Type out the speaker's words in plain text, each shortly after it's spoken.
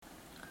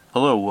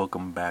Hello,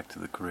 welcome back to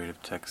the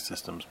Creative Tech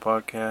Systems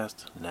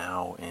Podcast,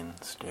 now in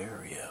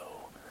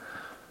stereo.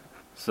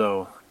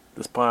 So,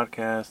 this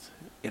podcast,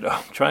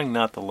 I'm trying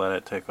not to let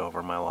it take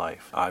over my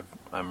life.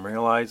 I'm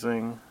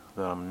realizing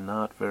that I'm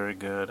not very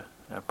good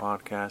at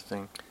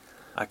podcasting.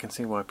 I can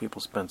see why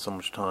people spend so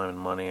much time and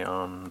money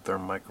on their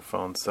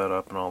microphone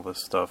setup and all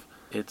this stuff.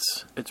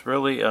 It's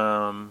really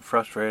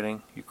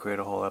frustrating. You create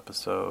a whole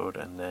episode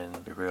and then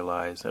you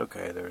realize,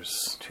 okay,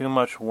 there's too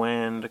much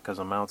wind because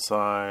I'm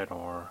outside,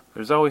 or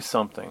there's always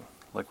something.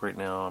 Like right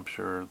now, I'm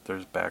sure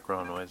there's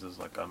background noises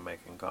like I'm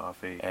making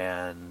coffee.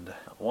 And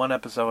one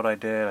episode I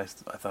did, I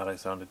thought I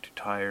sounded too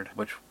tired,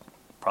 which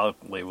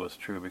probably was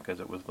true because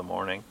it was the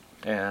morning.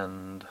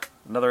 And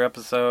another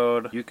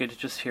episode, you could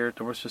just hear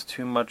there was just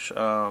too much,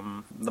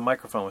 the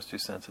microphone was too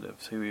sensitive,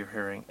 so you were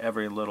hearing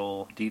every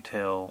little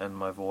detail in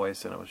my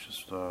voice, and it was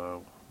just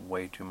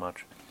way too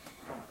much.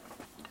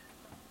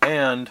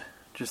 And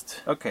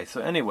okay, so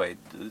anyway,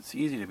 it's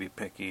easy to be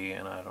picky,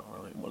 and I don't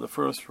really, well, the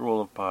first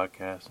rule of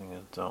podcasting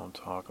is don't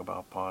talk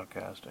about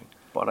podcasting.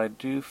 But I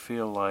do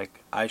feel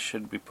like I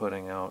should be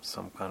putting out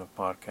some kind of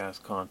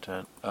podcast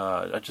content.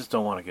 I just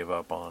don't want to give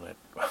up on it.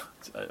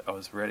 I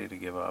was ready to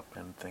give up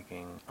and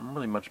thinking, I'm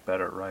really much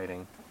better at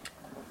writing.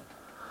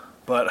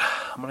 But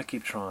I'm going to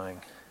keep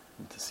trying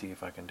to see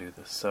if I can do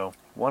this. So,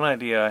 one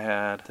idea I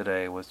had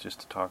today was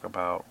just to talk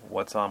about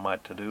what's on my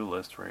to-do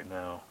list right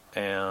now.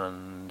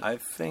 And I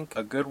think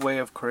a good way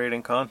of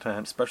creating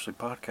content, especially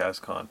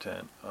podcast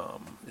content,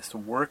 is to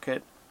work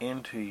it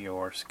into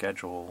your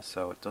schedule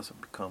so it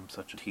doesn't become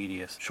such a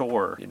tedious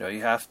chore.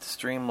 You have to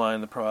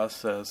streamline the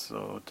process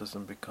so it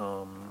doesn't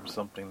become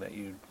something that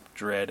you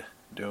dread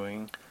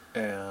doing.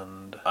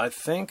 And I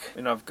think,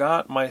 I've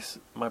got my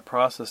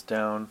process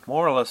down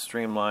more or less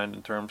streamlined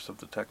in terms of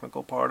the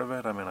technical part of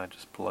it. I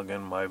just plug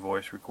in my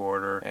voice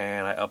recorder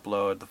and I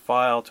upload the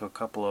file to a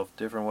couple of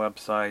different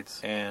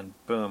websites, and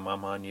boom,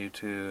 I'm on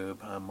YouTube,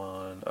 I'm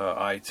on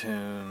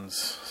iTunes,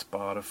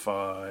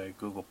 Spotify,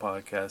 Google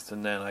Podcasts,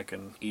 and then I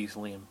can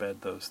easily embed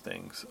those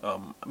things.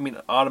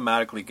 It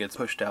automatically gets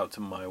pushed out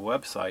to my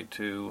website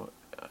too,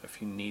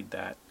 if you need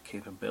that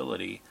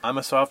capability. I'm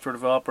a software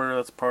developer.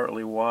 That's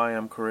partly why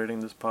I'm creating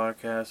this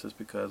podcast, is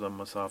because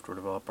I'm a software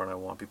developer and I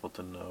want people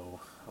to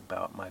know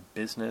about my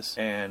business,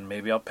 and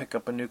maybe I'll pick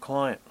up a new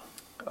client.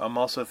 I'm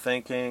also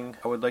thinking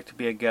I would like to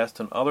be a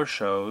guest on other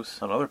shows,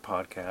 on other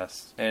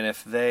podcasts, and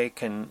if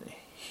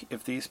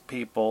these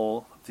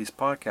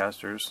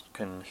podcasters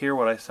can hear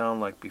what I sound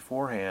like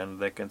beforehand,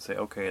 they can say,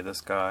 okay,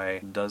 this guy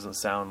doesn't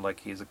sound like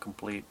he's a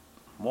complete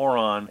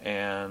moron,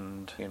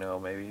 and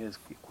maybe his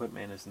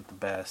equipment isn't the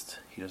best.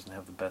 He doesn't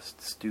have the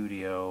best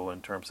studio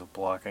in terms of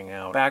blocking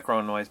out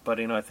background noise, but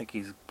I think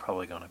he's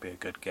probably going to be a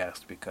good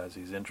guest because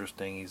he's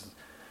interesting,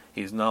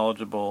 he's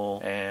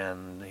knowledgeable,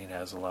 and he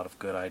has a lot of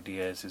good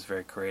ideas. He's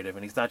very creative,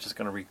 and he's not just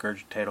going to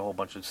regurgitate a whole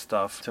bunch of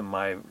stuff to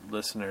my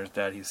listeners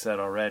that he said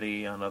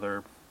already on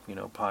other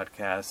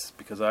podcasts,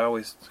 because I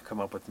always come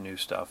up with new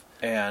stuff.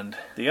 And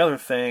the other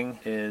thing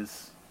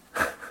is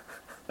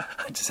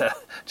I just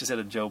had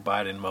a Joe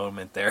Biden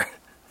moment there.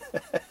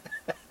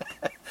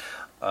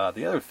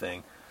 The other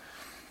thing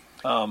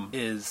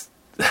is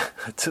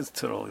I just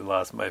totally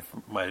lost my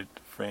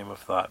frame of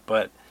thought.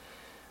 But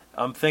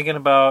I'm thinking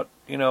about,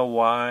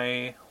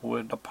 why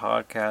would a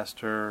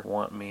podcaster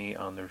want me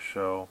on their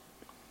show,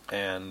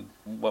 and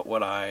what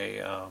would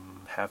I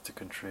have to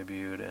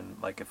contribute? And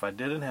if I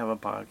didn't have a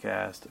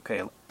podcast,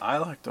 okay, I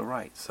like to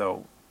write,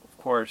 so of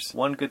course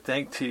one good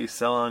thing to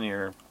sell on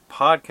your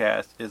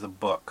podcast is a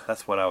book.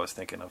 That's what I was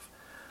thinking of.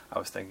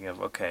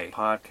 Okay,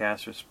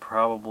 podcasters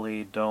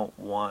probably don't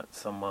want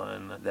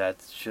someone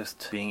that's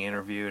just being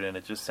interviewed and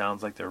it just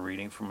sounds like they're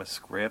reading from a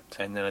script,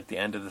 and then at the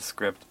end of the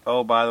script,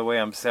 oh, by the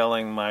way, I'm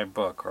selling my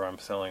book, or I'm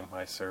selling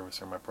my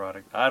service or my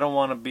product. I don't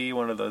want to be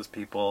one of those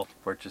people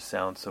where it just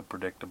sounds so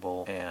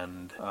predictable,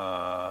 and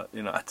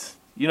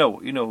you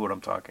know what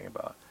I'm talking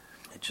about.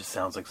 It just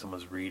sounds like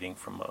someone's reading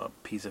from a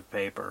piece of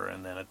paper,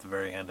 and then at the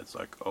very end it's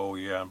like, oh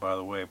yeah, and by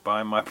the way,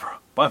 buy my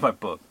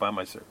book, buy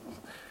my service.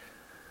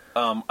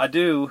 I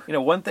do,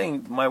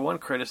 my one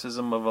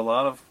criticism of a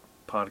lot of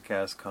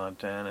podcast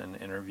content and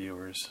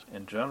interviewers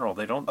in general,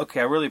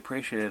 I really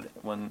appreciate it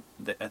when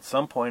at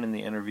some point in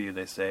the interview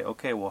they say,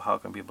 okay, well, how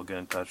can people get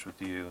in touch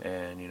with you,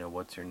 and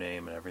what's your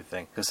name and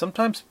everything, because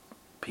sometimes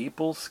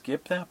people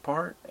skip that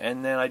part,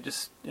 and then I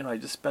just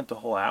spent a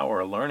whole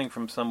hour learning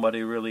from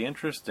somebody really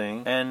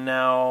interesting, and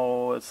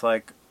now it's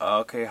like,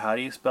 okay, how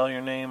do you spell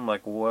your name? Where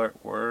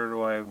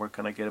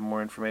can I get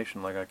more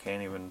information?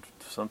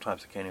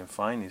 Sometimes I can't even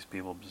find these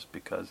people just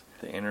because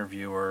the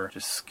interviewer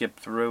just skipped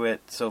through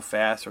it so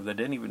fast, or they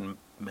didn't even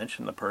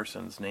mention the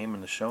person's name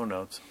in the show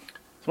notes.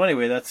 So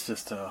anyway, that's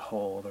just a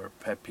whole other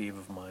pet peeve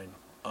of mine.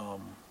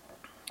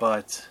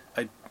 But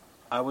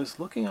I was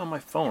looking on my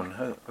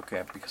phone.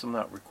 Okay, because I'm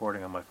not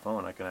recording on my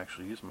phone, I can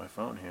actually use my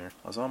phone here.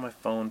 I was on my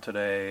phone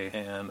today,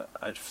 and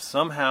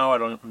somehow, I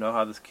don't know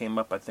how this came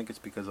up. I think it's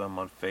because I'm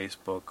on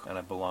Facebook, and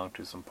I belong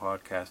to some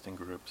podcasting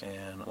groups.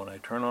 And when I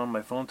turn on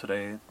my phone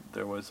today,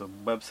 there was a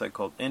website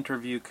called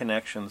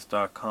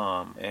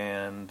interviewconnections.com,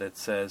 and it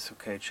says,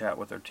 okay, chat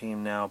with our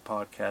team now.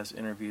 Podcast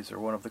interviews are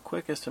one of the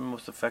quickest and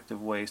most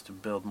effective ways to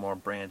build more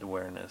brand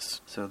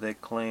awareness. So they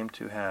claim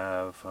to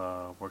have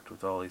worked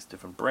with all these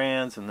different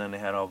brands, and then they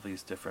had all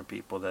these different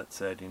people that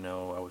said,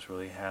 I was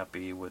really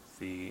happy with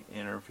the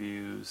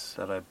interviews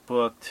that I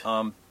booked.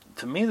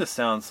 To me, this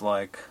sounds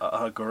like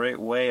a great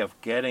way of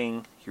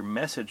getting your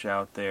message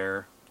out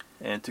there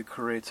and to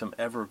create some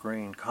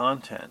evergreen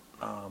content.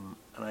 And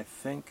I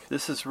think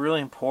this is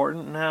really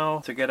important now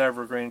to get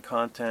evergreen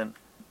content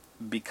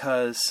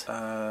because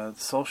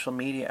social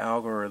media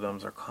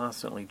algorithms are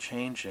constantly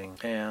changing,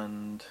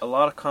 and a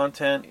lot of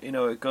content,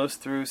 it goes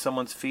through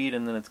someone's feed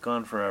and then it's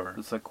gone forever.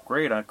 It's like,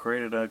 great, I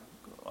created a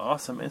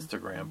awesome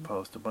Instagram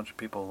post, a bunch of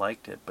people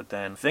liked it, but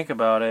then think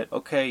about it,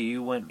 okay,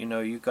 you went,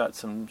 you got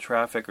some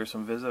traffic or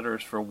some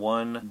visitors for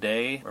one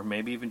day, or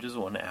maybe even just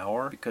 1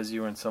 hour, because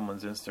you were in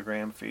someone's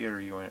Instagram feed or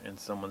you were in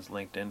someone's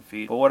LinkedIn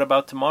feed. But what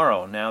about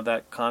tomorrow? Now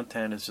that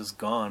content is just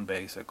gone,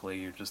 basically.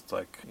 You're just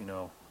like,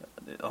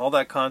 all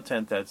that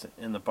content that's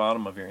in the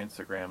bottom of your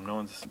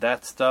Instagram,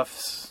 that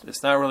stuff's,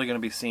 it's not really going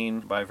to be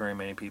seen by very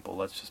many people.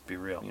 Let's just be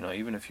real.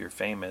 Even if you're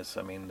famous,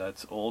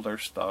 that's older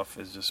stuff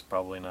is just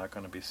probably not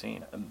going to be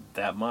seen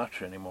that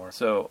much anymore.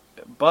 So,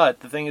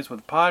 but the thing is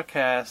with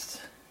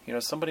podcasts,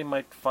 somebody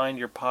might find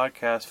your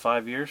podcast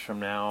 5 years from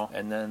now,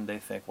 and then they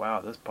think,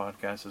 wow, this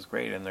podcast is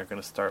great, and they're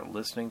going to start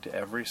listening to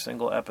every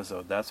single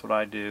episode. That's what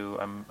I do.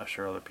 I'm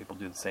sure other people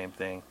do the same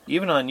thing.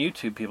 Even on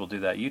YouTube, people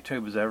do that.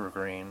 YouTube is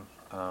evergreen.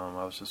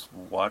 I was just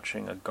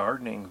watching a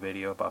gardening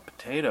video about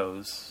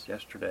potatoes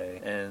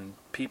yesterday, and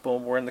people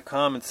were in the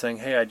comments saying,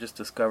 hey, I just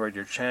discovered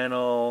your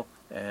channel,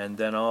 and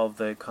then all of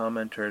the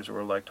commenters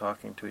were like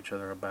talking to each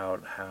other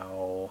about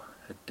how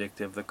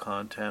addictive the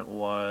content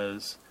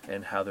was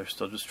and how they're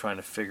still just trying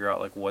to figure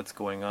out like what's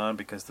going on,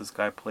 because this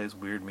guy plays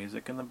weird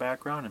music in the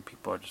background and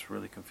people are just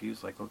really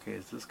confused, like, okay,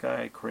 is this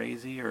guy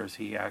crazy or is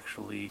he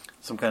actually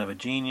some kind of a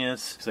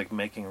genius? He's like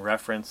making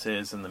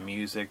references in the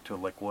music to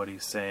like what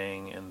he's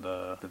saying in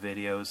the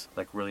videos,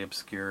 like really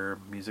obscure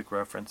music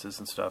references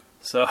and stuff.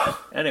 So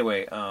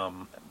anyway,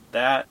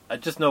 that I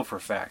just know for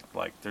a fact,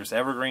 like there's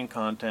evergreen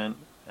content,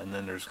 and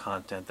then there's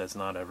content that's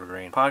not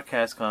evergreen.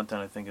 Podcast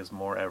content, I think, is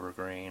more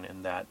evergreen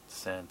in that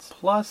sense.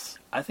 Plus,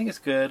 I think it's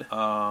good.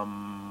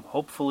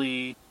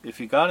 Hopefully,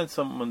 if you got in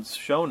someone's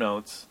show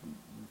notes,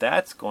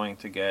 that's going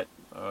to get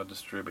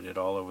distributed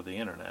all over the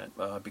internet.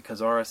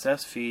 Because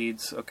RSS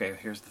feeds, okay,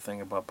 here's the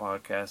thing about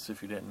podcasts,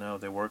 if you didn't know,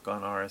 they work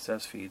on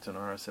RSS feeds, and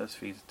RSS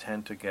feeds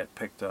tend to get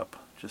picked up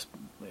just,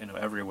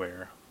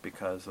 everywhere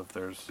because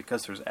there's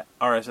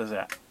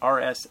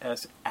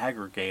RSS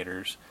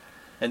aggregators.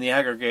 And the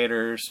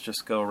aggregators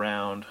just go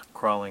around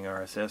crawling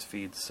RSS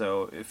feeds.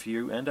 So if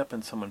you end up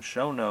in someone's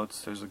show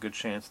notes, there's a good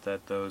chance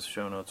that those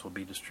show notes will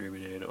be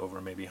distributed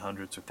over maybe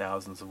hundreds or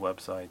thousands of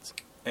websites.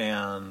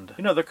 And,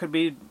 there could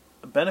be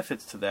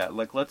benefits to that.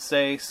 Like, let's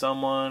say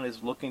someone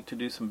is looking to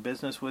do some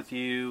business with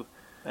you,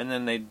 and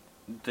then they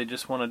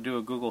just want to do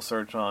a Google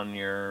search on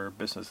your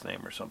business name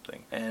or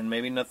something, and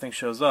maybe nothing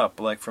shows up.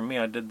 Like for me,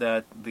 I did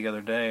that the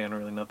other day, and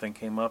really nothing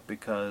came up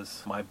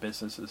because my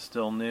business is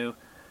still new.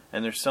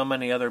 And there's so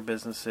many other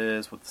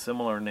businesses with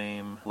similar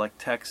name, like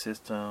Tech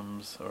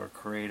Systems or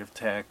Creative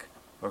Tech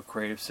or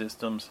Creative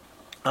Systems.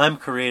 I'm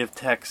Creative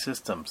Tech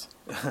Systems.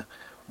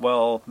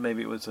 Well,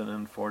 maybe it was an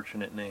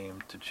unfortunate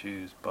name to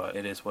choose, but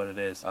it is what it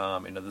is.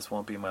 This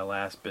won't be my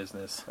last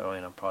business.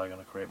 I'm probably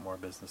going to create more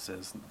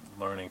businesses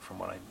learning from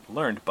what I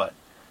learned. But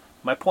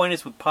my point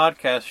is with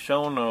podcast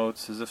show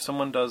notes is if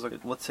someone does,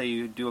 let's say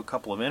you do a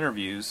couple of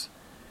interviews,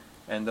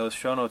 and those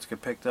show notes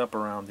get picked up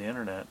around the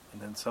internet,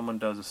 and then someone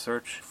does a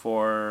search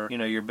for,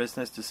 your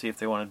business to see if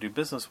they want to do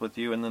business with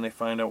you, and then they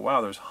find out, wow,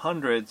 there's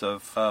hundreds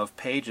of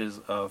pages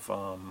of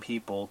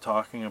people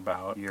talking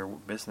about your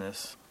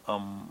business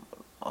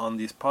on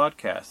these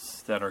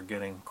podcasts that are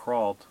getting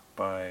crawled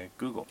by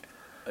Google.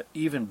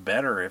 Even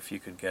better if you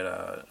could get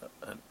an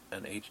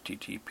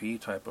HTTP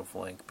type of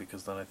link,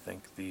 because then I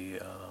think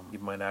you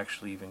might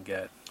actually even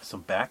get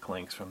some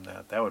backlinks from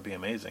that. That would be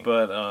amazing.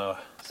 But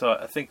so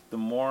I think the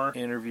more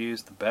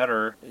interviews, the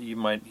better. You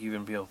might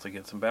even be able to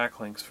get some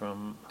backlinks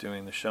from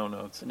doing the show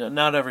notes.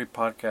 Not every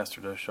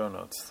podcaster does show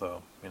notes,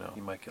 so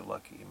you might get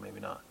lucky,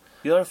 maybe not.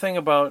 The other thing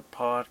about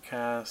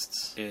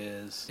podcasts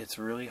is it's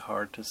really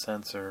hard to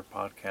censor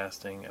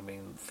podcasting.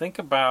 Think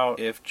about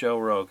if Joe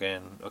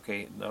Rogan,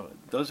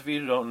 those of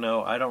you who don't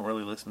know, I don't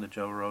really listen to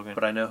Joe Rogan,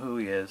 but I know who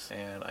he is,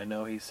 and I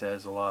know he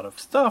says a lot of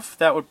stuff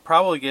that would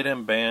probably get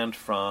him banned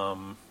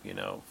from,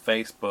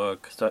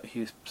 Facebook.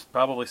 He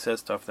probably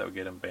says stuff that would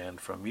get him banned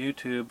from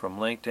YouTube, from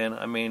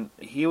LinkedIn.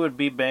 He would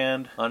be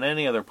banned on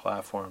any other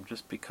platform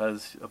just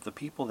because of the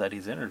people that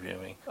he's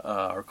interviewing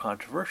are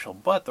controversial.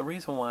 But the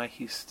reason why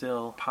he's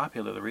still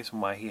popular, the reason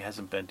why he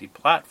hasn't been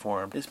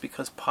deplatformed, is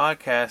because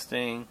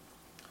podcasting,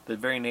 the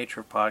very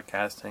nature of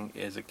podcasting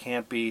is it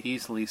can't be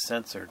easily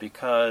censored,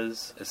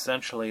 because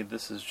essentially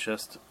this is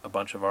just a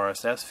bunch of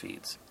RSS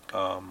feeds.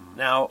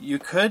 Now, you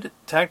could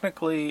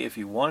technically, if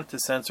you wanted to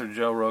censor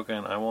Joe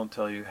Rogan, I won't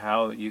tell you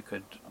how you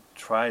could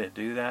try to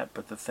do that,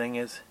 but the thing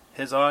is,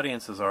 his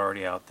audience is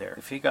already out there.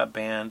 If he got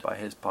banned by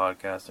his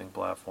podcasting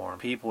platform,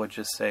 people would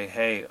just say,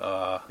 hey,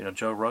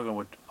 Joe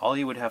Rogan all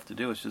he would have to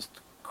do is just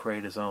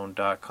create his own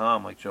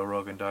 .com, like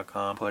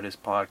JoeRogan.com, put his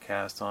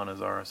podcast on his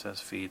RSS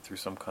feed through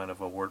some kind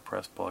of a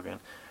WordPress plugin.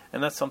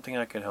 And that's something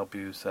I could help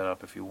you set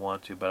up if you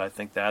want to, but I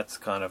think that's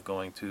kind of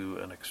going to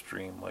an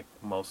extreme. Like,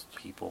 most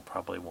people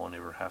probably won't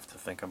ever have to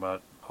think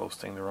about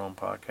hosting their own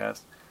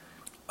podcast.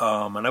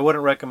 And I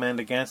wouldn't recommend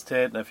against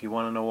it. And if you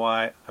want to know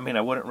why,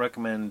 I wouldn't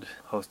recommend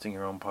hosting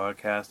your own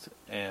podcast,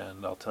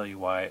 and I'll tell you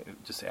why.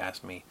 Just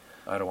ask me.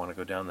 I don't want to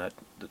go down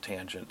the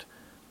tangent.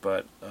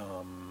 But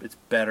it's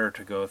better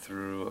to go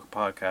through a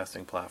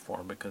podcasting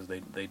platform because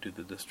they do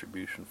the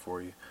distribution for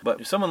you.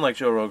 But someone like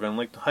Joe Rogan,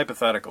 like,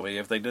 hypothetically,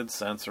 if they did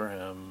censor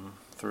him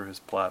through his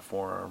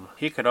platform,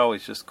 he could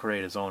always just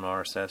create his own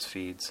RSS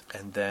feeds.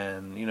 And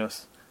then,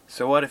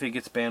 so what if he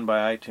gets banned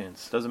by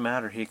iTunes? Doesn't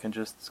matter. He can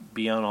just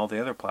be on all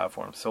the other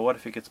platforms. So what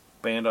if he gets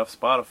banned off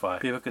Spotify?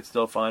 People could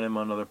still find him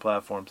on other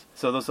platforms.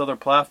 So those other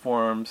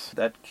platforms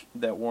that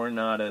were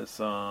not as,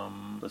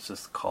 let's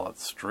just call it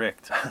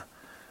strict,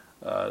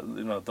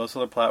 those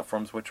other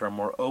platforms which are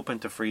more open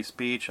to free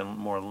speech and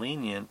more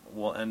lenient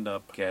will end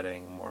up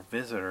getting more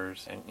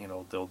visitors, and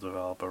they'll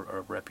develop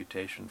a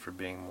reputation for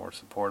being more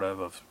supportive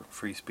of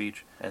free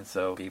speech, and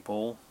so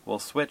people will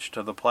switch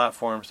to the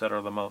platforms that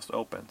are the most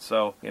open.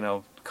 So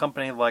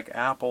company like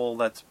Apple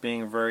that's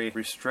being very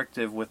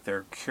restrictive with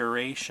their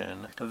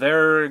curation,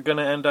 they're going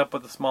to end up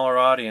with a smaller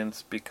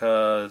audience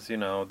because,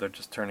 they're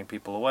just turning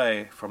people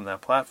away from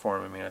that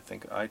platform. I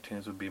think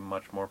iTunes would be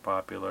much more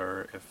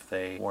popular if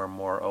they were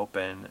more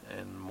open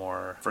and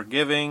more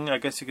forgiving, I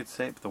guess you could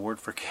say. But the word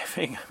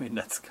forgiving,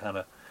 that's kind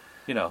of,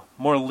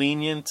 more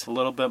lenient, a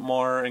little bit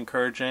more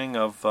encouraging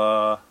of,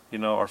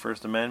 our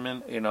First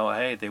Amendment.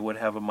 Hey, they would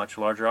have a much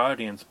larger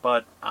audience.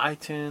 But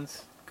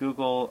iTunes,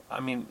 Google,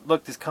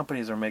 look, these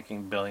companies are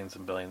making billions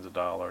and billions of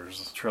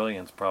dollars,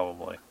 trillions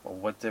probably.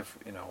 Well,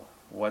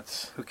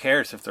 who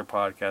cares if their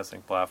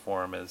podcasting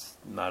platform is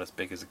not as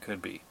big as it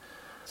could be?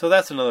 So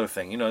that's another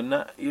thing. You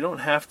don't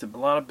have to. A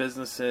lot of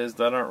businesses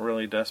that aren't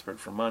really desperate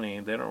for money,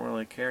 they don't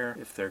really care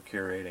if they're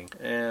curating.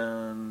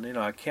 And,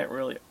 I can't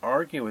really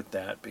argue with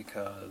that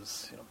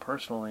because,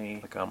 personally,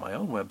 like on my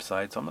own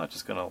websites, I'm not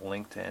just going to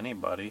link to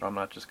anybody. I'm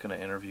not just going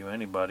to interview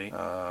anybody.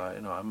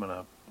 I'm going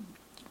to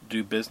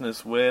do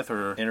business with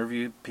or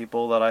interview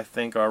people that I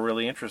think are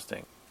really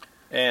interesting.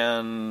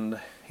 And,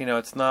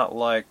 it's not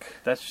like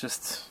that's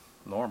just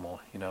normal,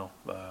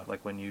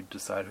 like when you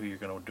decide who you're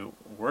going to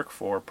work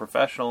for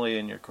professionally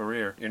in your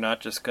career, you're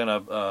not just going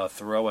to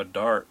throw a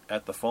dart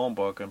at the phone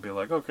book and be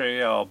like, okay,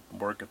 yeah, I'll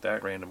work at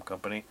that random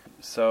company.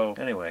 So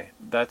anyway,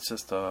 that's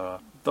just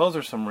those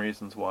are some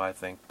reasons why I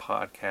think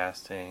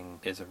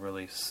podcasting is a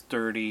really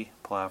sturdy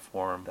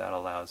platform that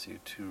allows you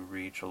to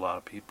reach a lot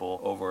of people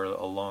over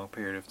a long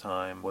period of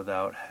time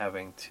without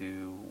having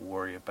to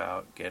worry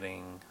about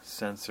getting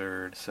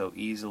censored so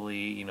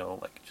easily,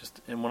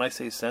 and when I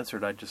say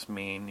censored, I just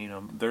mean,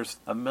 there's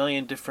a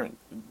million different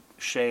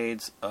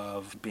shades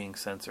of being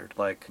censored.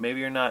 Like, maybe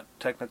you're not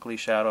technically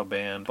shadow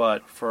banned,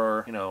 but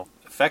for,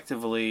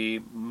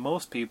 effectively,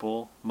 most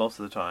people, most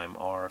of the time,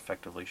 are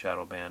effectively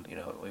shadow banned.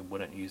 We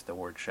wouldn't use the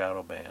word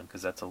shadow ban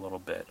because that's a little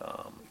bit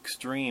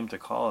extreme to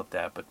call it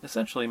that, but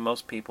essentially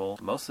most people,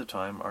 most of the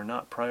time, are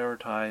not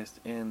prioritized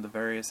in the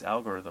various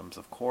algorithms.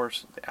 Of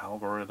course, the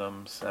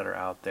algorithms that are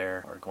out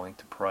there are going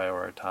to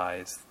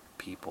prioritize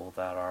people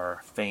that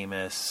are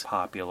famous,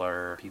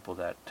 popular, people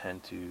that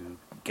tend to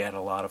get a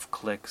lot of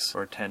clicks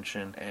or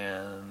attention,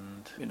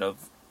 and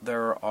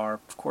there are,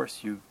 of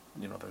course,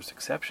 there's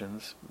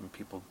exceptions.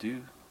 People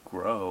do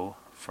grow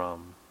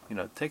from,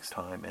 it takes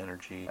time,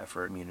 energy,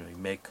 effort. You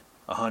make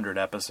 100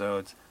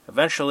 episodes.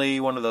 Eventually,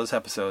 one of those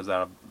episodes,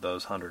 out of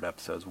those 100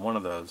 episodes, one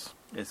of those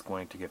is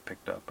going to get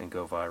picked up and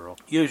go viral.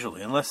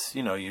 Usually, unless,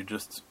 you're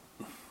just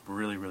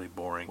really, really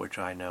boring, which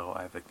I know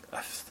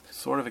I've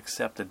sort of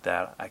accepted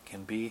that I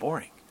can be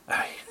boring.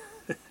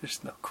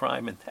 There's no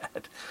crime in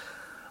that.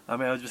 I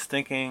was just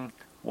thinking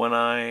when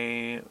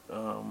I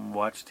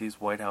watch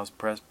these White House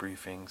press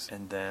briefings,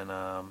 and then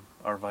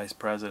our vice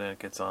president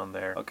gets on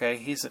there. Okay,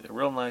 he's a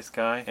real nice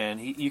guy, and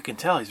you can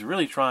tell he's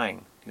really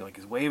trying.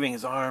 He's waving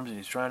his arms, and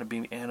he's trying to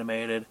be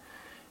animated,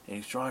 and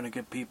he's trying to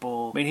get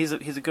people. He's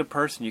a good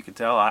person. You can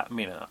tell. I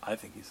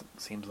think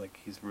seems like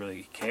he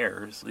really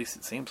cares. At least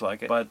it seems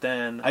like it. But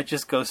then I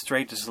just go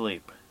straight to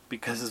sleep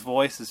because his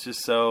voice is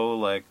just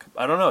so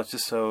I don't know. It's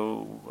just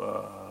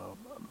so.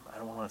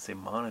 I don't want to say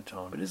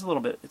monotone, but it's a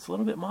little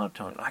bit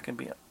monotone. I can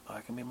be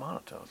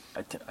monotone.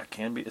 I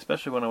can be,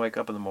 especially when I wake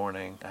up in the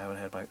morning.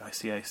 I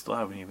still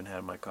haven't even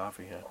had my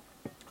coffee yet.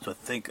 So I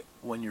think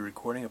when you're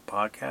recording a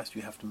podcast,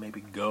 you have to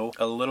maybe go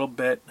a little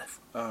bit,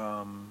 you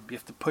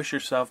have to push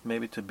yourself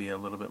maybe to be a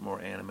little bit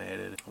more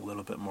animated, a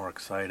little bit more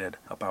excited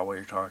about what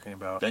you're talking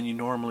about than you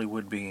normally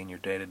would be in your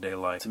day-to-day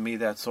life. To me,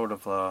 that sort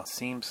of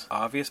seems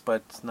obvious,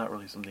 but it's not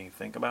really something you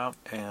think about.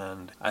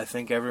 And I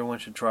think everyone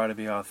should try to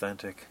be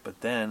authentic.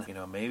 But then,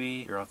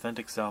 maybe your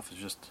authentic self is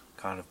just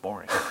kind of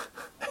boring.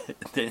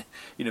 then,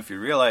 if you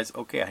realize,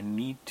 okay, I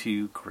need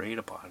to create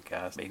a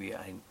podcast, maybe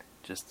I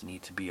just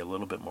need to be a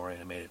little bit more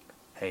animated.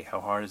 Hey,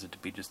 how hard is it to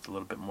be just a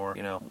little bit more,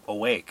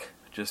 awake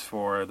just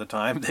for the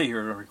time that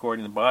you're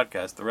recording the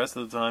podcast? The rest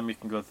of the time you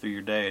can go through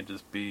your day and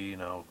just be,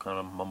 kind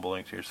of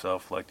mumbling to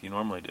yourself like you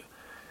normally do.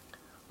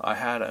 I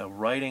had a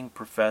writing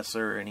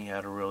professor, and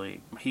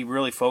he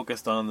really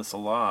focused on this a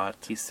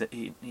lot.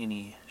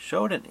 He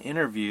showed an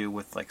interview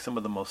with like some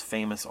of the most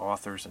famous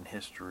authors in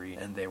history,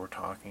 and they were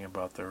talking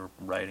about their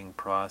writing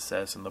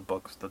process and the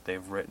books that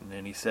they've written.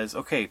 And he says,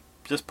 "Okay,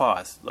 just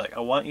pause. Like, I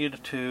want you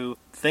to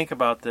think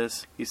about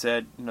this." He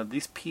said,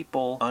 these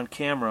people on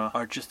camera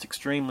are just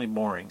extremely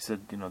boring. He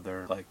said,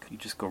 they're like, you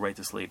just go right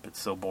to sleep. It's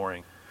so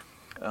boring.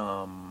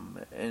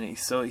 And he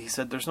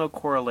said there's no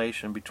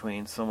correlation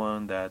between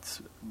someone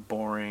that's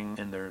boring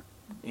and they're,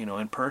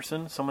 in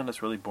person. Someone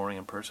that's really boring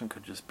in person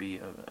could just be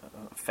a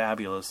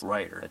fabulous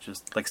writer. It's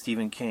just like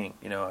Stephen King.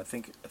 I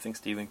think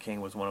Stephen King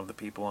was one of the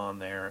people on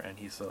there, and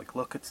he's like,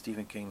 look at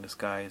Stephen King. This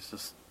guy is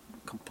just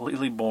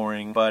completely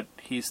boring, but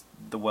he's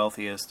the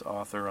wealthiest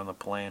author on the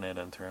planet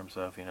in terms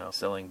of,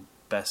 selling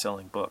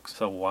best-selling books.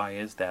 So why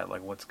is that?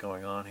 Like, what's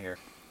going on here?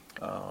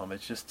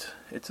 It's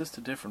just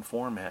a different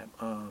format.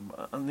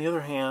 On the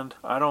other hand,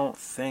 I'm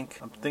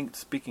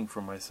speaking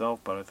for myself,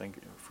 but I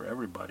think for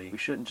everybody, we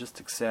shouldn't just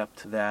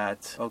accept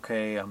that,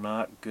 okay, I'm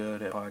not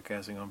good at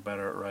podcasting, I'm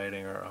better at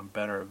writing, or I'm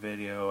better at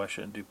video, I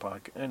shouldn't do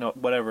podcast,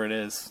 whatever it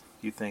is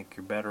you think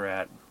you're better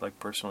at. Like,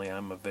 personally,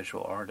 I'm a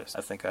visual artist.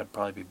 I think I'd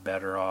probably be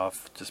better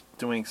off just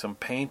doing some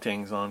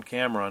paintings on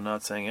camera and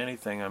not saying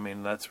anything. I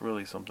mean, that's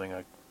really something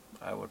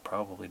I would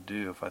probably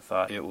do if I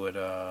thought it would,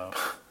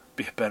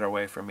 be a better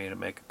way for me to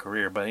make a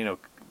career. But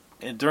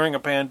during a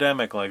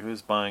pandemic, like,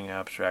 who's buying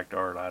abstract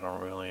art? I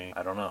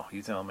don't know,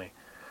 you tell me.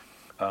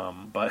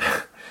 But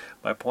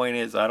my point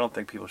is, I don't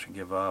think people should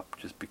give up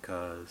just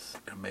because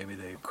maybe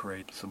they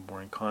create some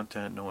boring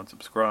content, no one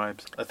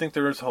subscribes. I think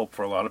there is hope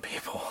for a lot of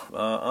people.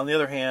 On the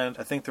other hand,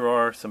 I think there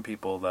are some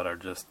people that are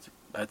just,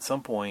 at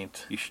some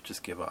point, you should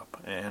just give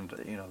up. And,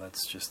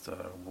 that's just,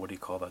 what do you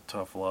call that,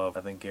 tough love.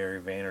 I think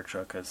Gary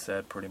Vaynerchuk has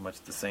said pretty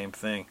much the same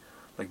thing.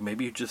 Like,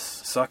 maybe you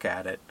just suck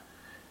at it.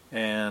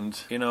 And,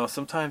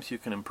 sometimes you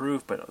can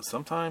improve, but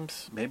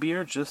sometimes maybe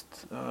you're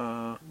just,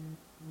 I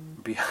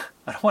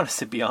don't want to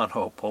say beyond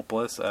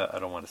hopeless. I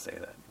don't want to say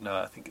that. No,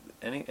 I think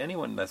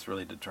anyone that's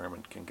really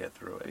determined can get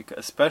through it.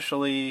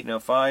 Especially,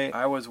 if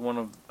I was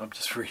I'm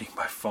just reading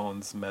my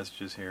phone's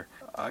messages here.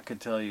 I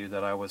could tell you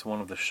that I was one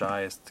of the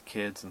shyest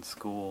kids in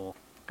school.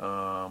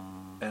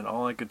 And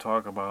all I could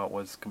talk about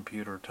was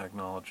computer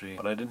technology.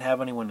 But I didn't have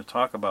anyone to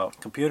talk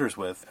about computers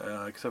with,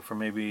 except for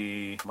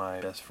maybe my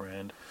best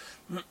friend.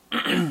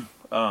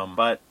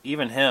 But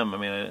even him, I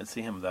didn't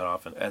see him that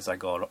often as I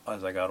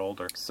got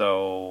older.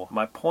 So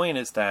my point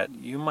is that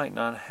you might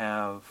not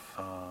have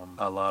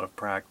a lot of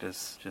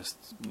practice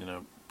just,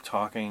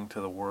 talking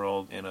to the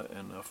world in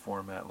a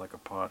format like a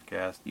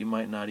podcast. You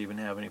might not even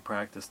have any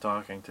practice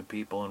talking to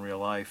people in real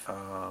life.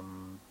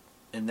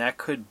 And that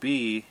could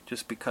be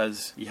just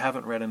because you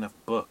haven't read enough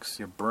books.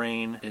 Your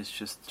brain is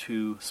just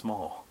too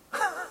small.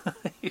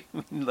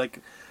 Like,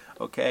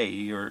 okay,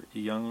 you're a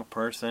young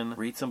person,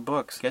 read some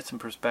books, get some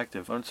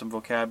perspective, learn some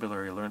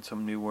vocabulary, learn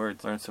some new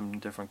words, learn some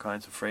different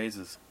kinds of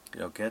phrases.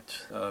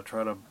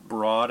 Try to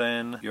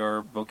broaden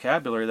your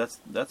vocabulary.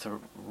 That's a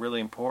really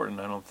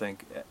important. I don't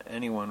think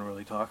anyone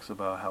really talks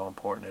about how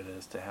important it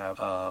is to have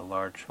a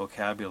large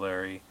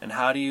vocabulary. And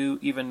how do you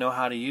even know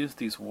how to use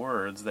these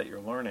words that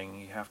you're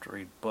learning? You have to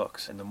read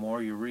books. And the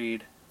more you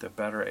read, the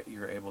better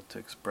you're able to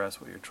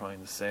express what you're trying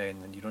to say,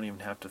 and then you don't even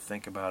have to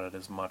think about it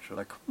as much.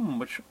 Like,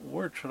 which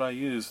word should I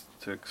use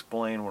to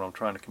explain what I'm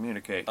trying to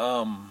communicate?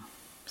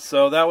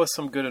 So that was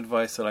some good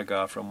advice that I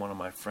got from one of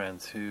my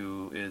friends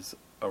who is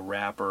a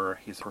rapper.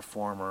 He's a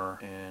performer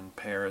in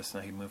Paris. Now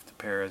he moved to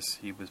Paris.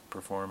 He was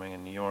performing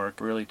in New York.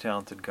 Really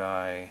talented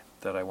guy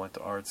that I went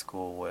to art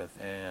school with.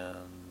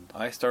 And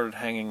I started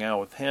hanging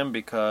out with him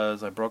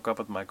because I broke up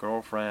with my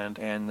girlfriend,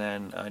 and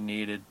then I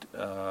needed,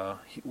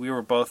 we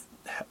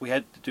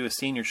had to do a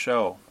senior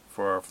show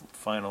for our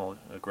final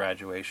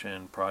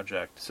graduation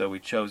project. So we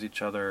chose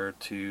each other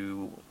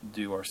to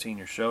do our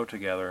senior show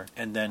together.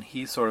 And then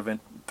he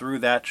through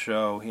that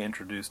show, he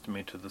introduced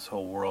me to this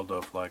whole world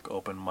of like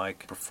open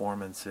mic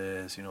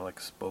performances,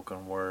 like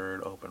spoken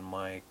word, open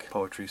mic,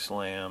 poetry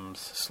slams,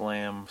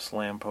 slam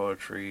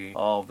poetry,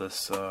 all of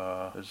this.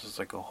 There's just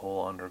like a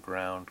whole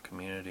underground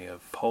community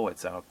of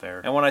poets out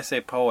there. And when I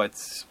say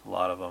poets, a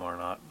lot of them are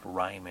not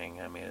rhyming.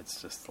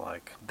 It's just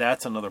like,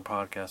 that's another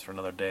podcast for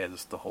another day.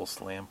 Just the whole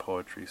slam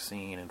poetry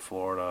scene in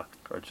Florida,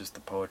 or just the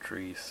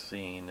poetry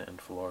scene in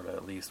Florida,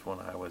 at least when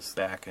I was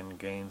back in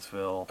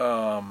Gainesville,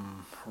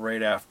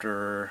 right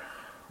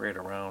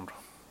around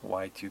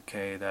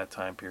Y2K, that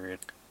time period.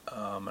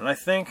 And I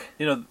think,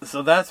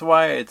 so that's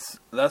why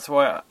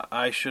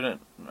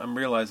I'm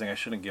realizing I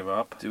shouldn't give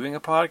up doing a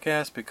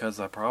podcast,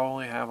 because I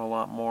probably have a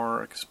lot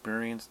more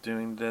experience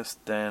doing this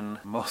than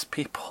most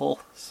people.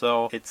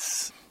 So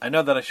I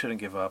know that I shouldn't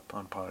give up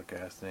on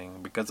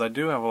podcasting, because I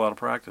do have a lot of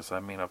practice.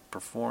 I've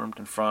performed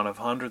in front of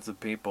hundreds of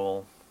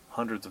people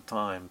hundreds of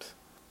times.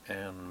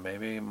 And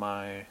maybe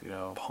my,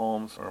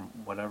 poems or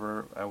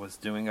whatever I was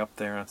doing up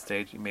there on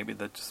stage, maybe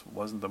that just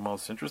wasn't the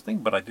most interesting,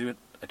 but I do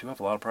have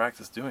a lot of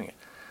practice doing it.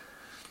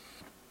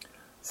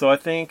 So I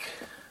think,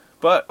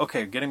 but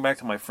okay, getting back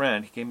to my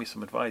friend, he gave me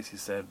some advice. He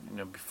said,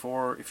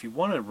 if you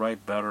want to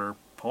write better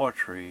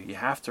poetry, you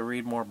have to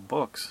read more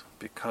books,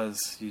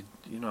 because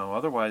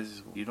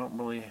otherwise you don't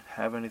really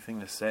have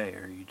anything to say,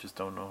 or you just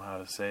don't know how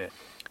to say it.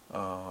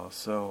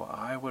 So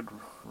I would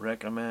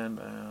recommend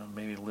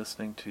maybe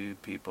listening to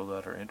people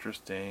that are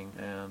interesting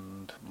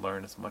and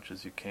learn as much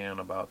as you can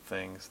about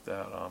things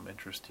that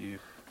interest you.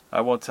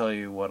 I won't tell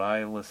you what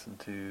I listen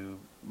to,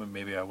 but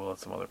maybe I will at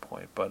some other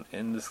point. But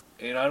in this,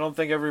 I don't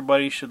think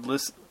everybody should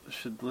listen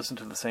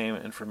to the same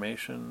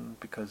information,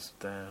 because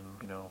then,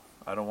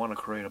 I don't want to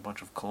create a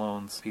bunch of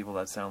clones, people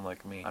that sound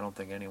like me. I don't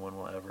think anyone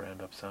will ever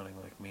end up sounding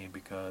like me,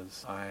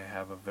 because I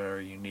have a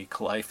very unique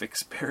life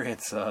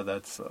experience.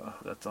 That's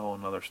a whole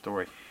another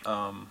story.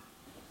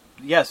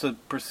 So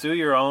pursue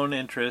your own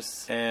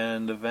interests,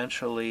 and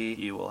eventually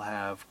you will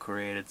have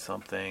created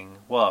something.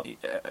 Well,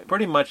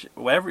 pretty much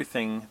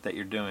everything that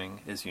you're doing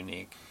is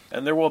unique.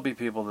 And there will be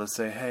people that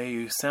say, hey,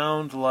 you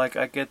sound like,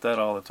 I get that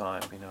all the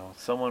time.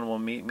 Someone will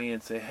meet me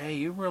and say, hey,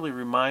 you really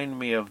remind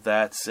me of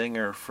that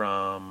singer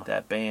from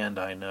that band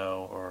I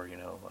know. Or,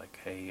 like,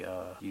 hey,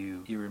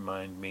 you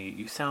remind me,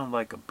 you sound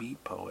like a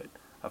beat poet.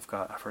 I've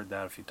heard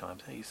that a few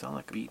times. Hey, you sound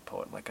like a beat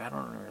poet. Like, I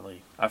don't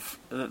really...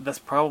 That's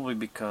probably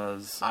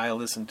because I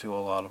listen to a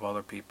lot of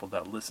other people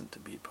that listen to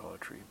beat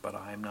poetry, but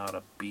I'm not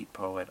a beat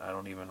poet. I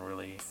don't even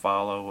really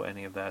follow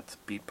any of that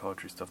beat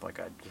poetry stuff. Like,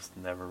 I just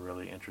never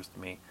really interested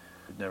me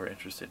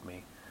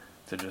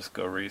to just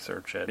go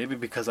research it. Maybe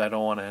because I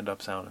don't want to end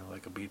up sounding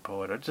like a beat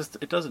poet.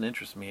 It doesn't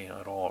interest me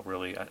at all,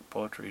 really.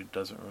 Poetry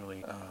doesn't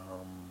really...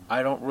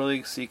 I don't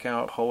really seek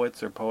out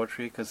poets or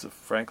poetry, because,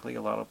 frankly,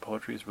 a lot of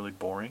poetry is really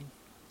boring.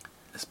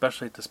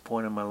 Especially at this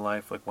point in my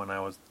life, like when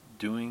I was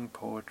doing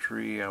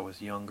poetry, I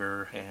was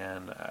younger,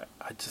 and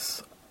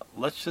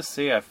let's just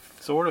say I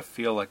sort of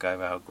feel like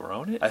I've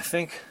outgrown it. I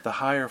think the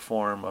higher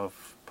form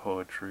of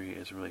poetry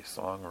is really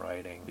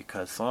songwriting,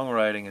 because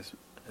songwriting is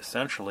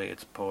essentially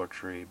it's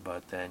poetry,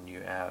 but then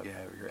you're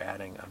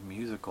adding a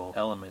musical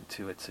element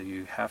to it, so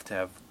you have to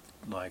have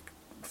like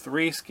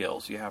 3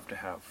 skills. You have to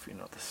have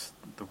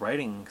the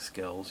writing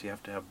skills, you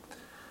have to have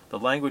the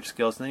language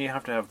skills, and then you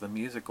have to have the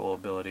musical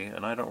ability,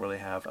 and I don't really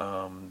have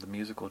the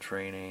musical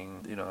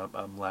training.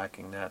 I'm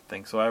lacking that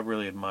thing. So I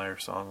really admire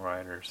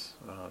songwriters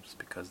just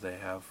because they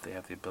have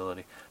the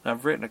ability. And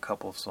I've written a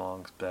couple of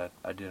songs that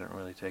I didn't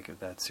really take it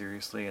that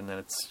seriously, and then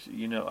it's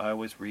I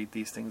always read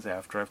these things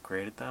after I've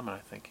created them, and I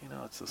think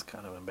it's just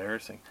kind of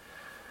embarrassing.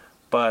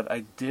 But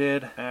I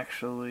did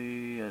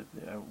actually, I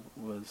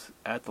was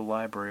at the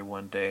library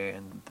one day,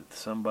 and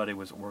somebody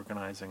was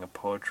organizing a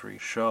poetry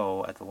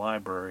show at the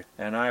library,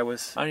 and I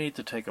needed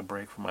to take a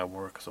break from my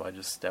work, so I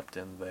just stepped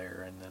in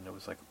there, and then it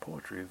was like a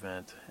poetry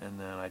event, and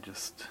then I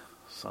just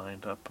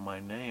signed up my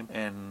name,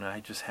 and I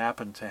just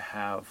happened to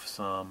have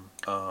some,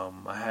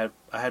 I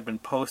had been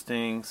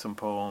posting some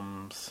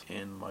poems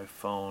in my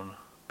phone,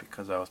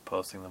 because I was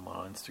posting them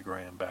on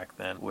Instagram back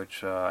then,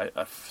 which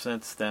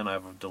since then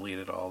I've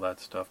deleted all that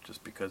stuff,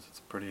 just because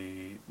it's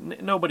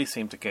nobody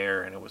seemed to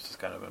care, and it was just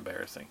kind of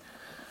embarrassing.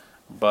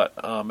 But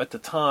at the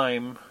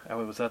time I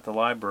was at the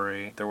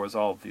library, there was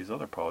all of these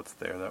other poets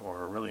there that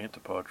were really into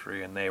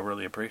poetry, and they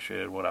really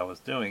appreciated what I was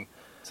doing.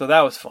 So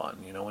that was fun,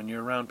 when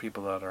you're around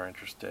people that are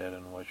interested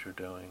in what you're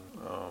doing.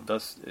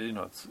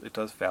 It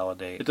does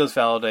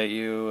validate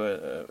you.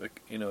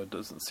 It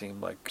doesn't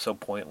seem like so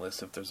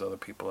pointless if there's other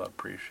people that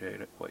appreciate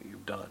what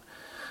you've done.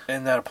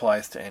 And that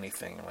applies to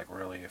anything. Like,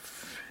 really,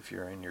 if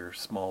you're in your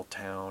small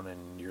town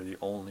and you're the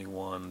only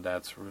one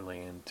that's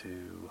really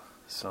into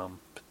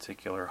some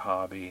particular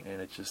hobby,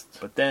 and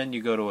but then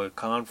you go to a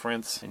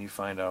conference and you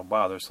find out,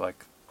 wow, there's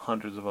like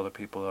hundreds of other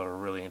people that are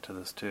really into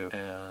this too,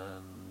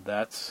 and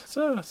it's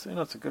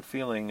a good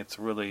feeling. It's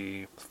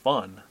really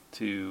fun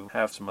to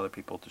have some other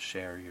people to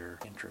share your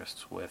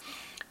interests with.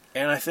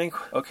 And I think,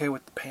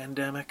 with the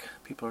pandemic,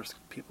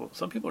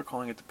 some people are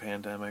calling it the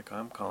pandemic.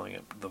 I'm calling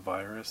it the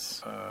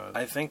virus.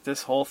 I think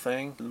this whole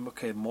thing,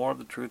 more of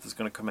the truth is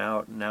going to come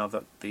out now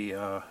that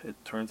it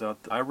turns out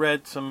I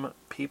read some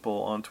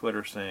people on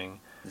Twitter saying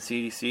the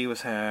CDC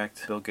was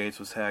hacked, Bill Gates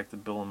was hacked, the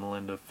Bill and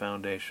Melinda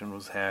Foundation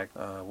was hacked,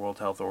 World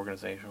Health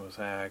Organization was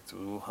hacked,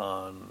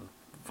 Wuhan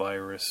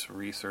virus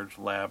research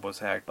lab was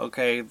hacked.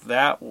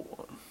 That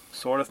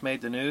sort of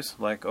made the news.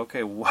 Like,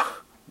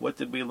 what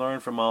did we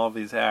learn from all of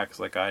these hacks?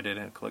 Like, I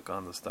didn't click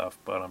on the stuff,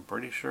 but I'm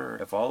pretty sure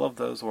if all of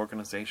those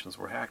organizations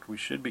were hacked, we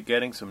should be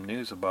getting some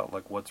news about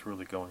like what's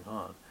really going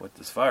on with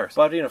this virus.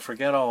 But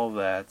forget all of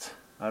that.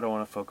 I don't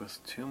want to focus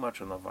too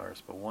much on the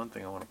virus, but one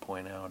thing I want to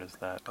point out is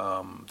that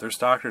there's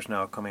doctors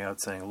now coming out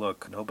saying,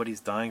 look,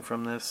 nobody's dying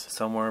from this.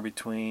 Somewhere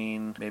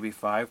between maybe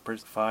 5 to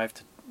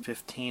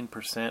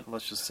 15%,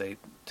 let's just say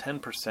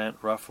 10%,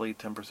 roughly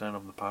 10%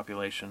 of the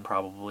population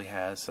probably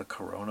has a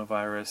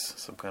coronavirus,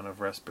 some kind of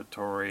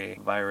respiratory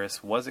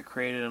virus. Was it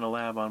created in a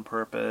lab on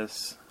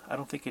purpose? I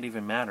don't think it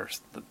even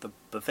matters.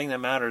 The thing that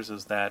matters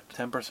is that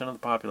 10% of the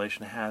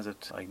population has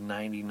it. Like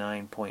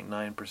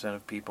 99.9%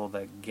 of people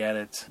that get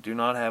it do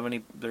not have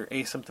any, they're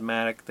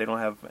asymptomatic, they don't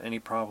have any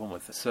problem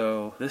with it.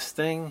 So this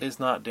thing is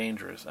not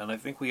dangerous. And I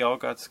think we all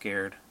got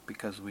scared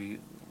because we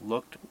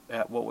looked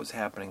at what was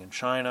happening in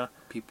China.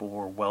 People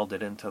were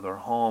welded into their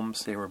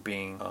homes. They were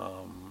being,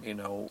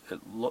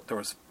 there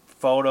was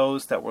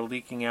photos that were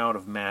leaking out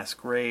of mass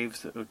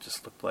graves. It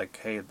just looked like,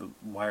 hey,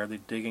 why are they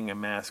digging a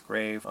mass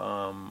grave?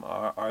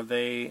 Are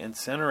they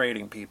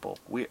incinerating people?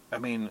 We're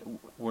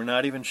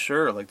not even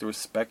sure. Like, there was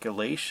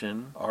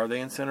speculation. Are they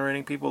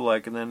incinerating people?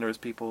 And then there was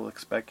people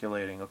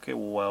speculating. Okay,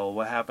 well,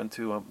 what happened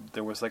to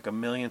there was like 1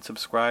 million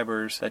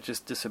subscribers that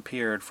just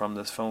disappeared from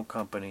this phone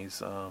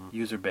company's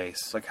user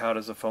base. Like, how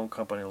does a phone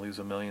company lose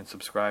 1 million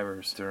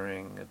subscribers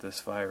during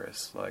this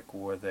virus? Like,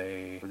 were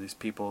these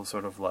people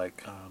sort of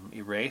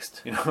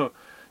erased?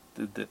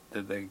 Did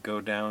they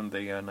go down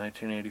the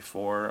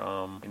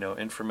 1984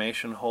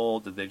 information hole?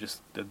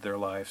 Did their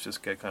lives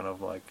just get kind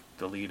of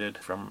deleted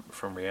from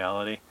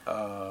reality?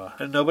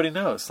 And nobody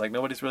knows.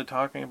 Nobody's really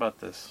talking about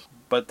this.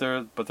 But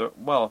some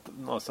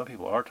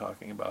people are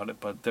talking about it,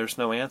 but there's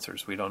no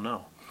answers. We don't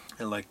know.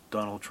 And like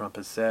Donald Trump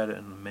has said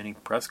in many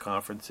press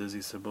conferences,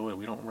 he said, "Boy,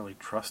 we don't really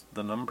trust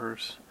the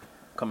numbers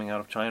coming out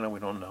of China. We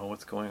don't know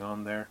what's going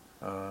on there.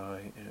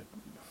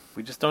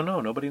 We just don't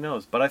know. Nobody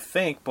knows." But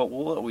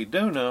what we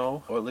do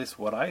know, or at least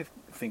what I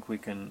think we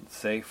can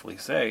safely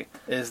say,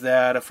 is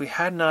that if we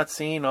had not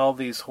seen all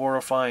these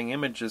horrifying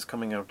images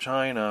coming out of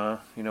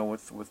China,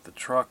 with the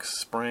trucks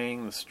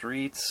spraying the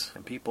streets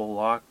and people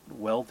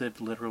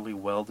literally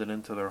welded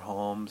into their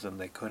homes, and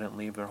they couldn't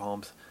leave their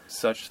homes,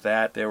 such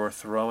that they were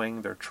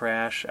throwing their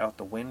trash out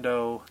the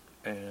window,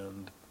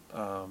 and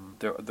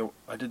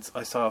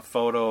I saw a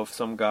photo of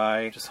some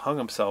guy just hung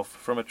himself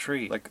from a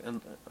tree,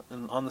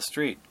 on the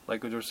street. There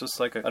was just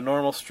a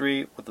normal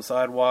street with the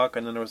sidewalk,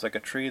 and then there was a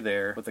tree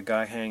there with a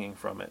guy hanging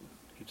from it.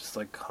 He just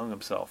hung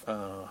himself.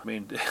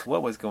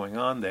 What was going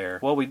on there?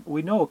 Well,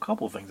 we know a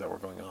couple of things that were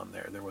going on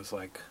there. There was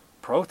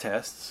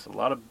protests, a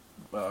lot of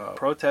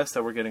protests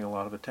that were getting a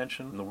lot of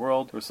attention in the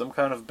world. There was some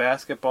kind of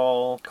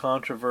basketball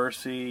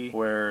controversy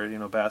where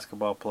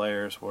basketball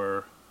players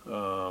were.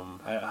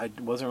 I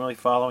wasn't really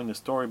following the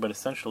story, but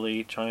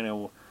essentially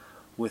China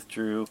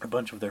withdrew a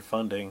bunch of their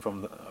funding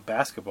from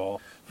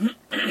basketball,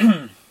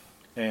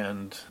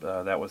 and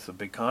that was a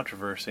big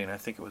controversy, and I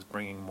think it was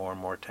bringing more and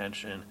more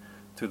attention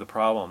to the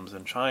problems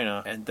in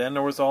China. And then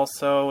there was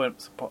also,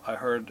 I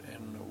heard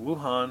in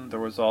Wuhan, there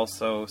was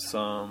also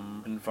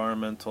some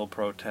environmental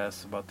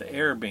protests about the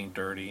air being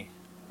dirty.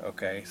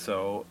 Okay,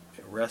 so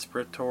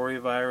respiratory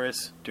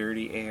virus,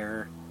 dirty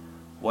air.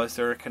 Was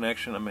there a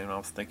connection? I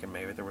was thinking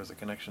maybe there was a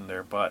connection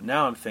there, but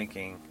now I'm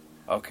thinking,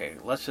 okay,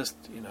 let's just,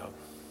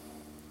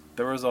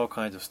 there was all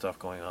kinds of stuff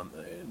going on.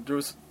 There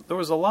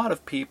was a lot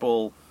of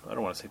people, I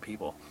don't want to say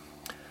people,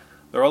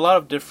 there were a lot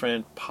of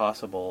different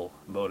possible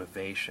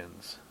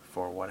motivations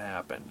for what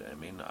happened.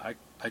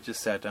 I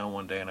just sat down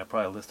one day and I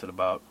probably listed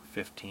about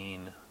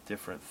 15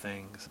 different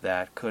things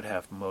that could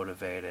have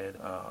motivated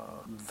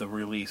the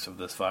release of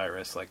this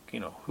virus.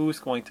 Who's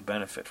going to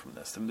benefit from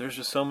this? There's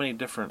just so many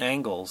different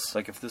angles.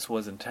 If this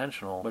was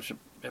intentional, which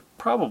it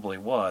probably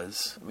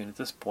was. At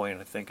this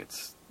point, I think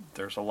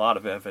there's a lot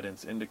of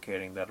evidence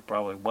indicating that it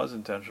probably was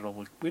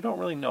intentional. We don't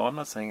really know. I'm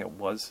not saying it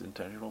was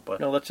intentional,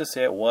 but let's just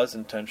say it was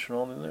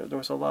intentional. And there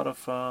was a lot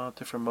of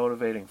different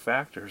motivating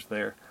factors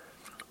there.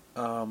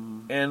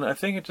 And I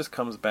think it just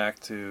comes back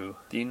to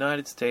the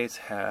United States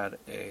had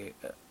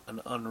an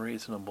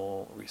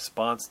unreasonable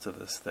response to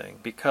this thing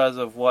because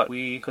of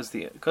the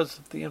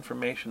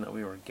information that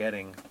we were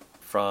getting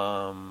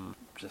from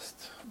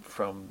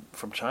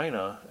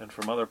China and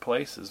from other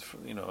places,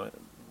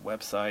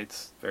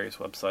 websites, various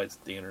websites,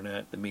 the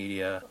internet, the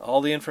media.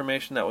 All the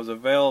information that was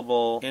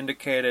available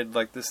indicated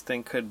this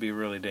thing could be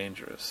really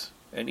dangerous.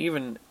 And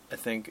even, I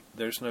think,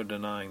 there's no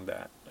denying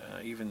that.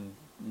 Even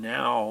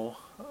now,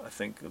 I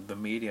think the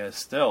media is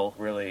still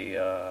really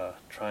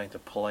trying to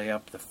play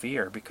up the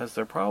fear because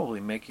they're probably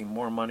making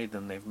more money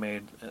than they've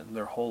made in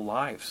their whole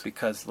lives.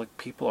 Because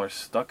people are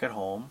stuck at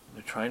home,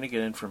 they're trying to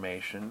get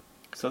information.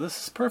 So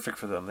this is perfect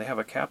for them. They have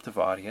a captive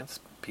audience.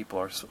 People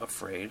are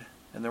afraid,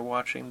 and they're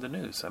watching the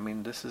news.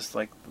 This is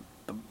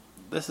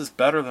this is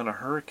better than a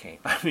hurricane.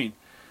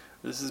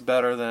 This is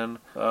better than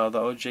the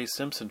O.J.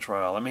 Simpson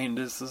trial.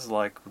 This is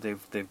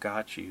they've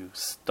got you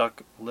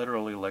stuck,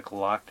 literally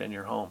locked in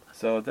your home.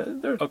 So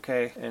they're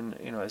okay, and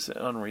is it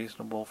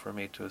unreasonable for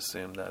me to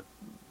assume that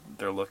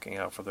they're looking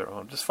out for their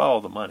own? Just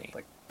follow the money.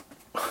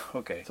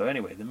 Okay. So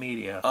anyway, the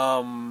media.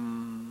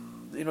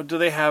 Do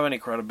they have any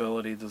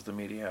credibility? Does the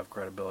media have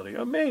credibility?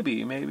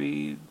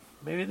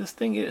 Maybe this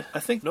thing is... I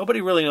think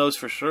nobody really knows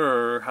for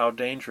sure how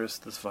dangerous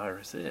this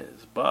virus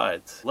is,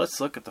 but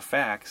let's look at the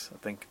facts. I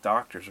think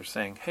doctors are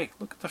saying, hey,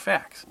 look at the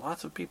facts.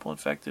 Lots of people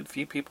infected,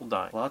 few people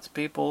dying. Lots of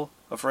people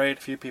afraid,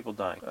 few people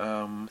dying.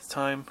 I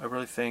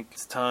really think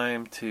it's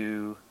time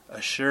to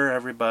assure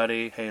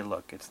everybody, hey,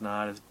 look, it's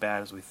not as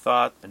bad as we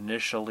thought.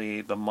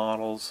 Initially, the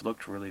models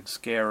looked really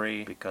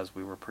scary because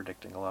we were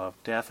predicting a lot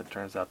of death. It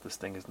turns out this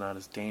thing is not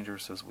as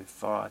dangerous as we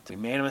thought. We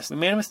made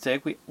a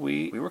mistake.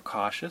 We were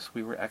cautious.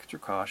 We were extra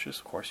cautious.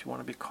 Of course, you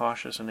want to be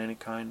cautious in any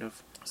kind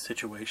of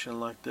situation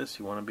like this.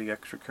 You want to be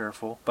extra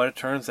careful. But it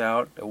turns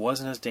out it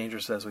wasn't as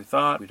dangerous as we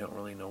thought. We don't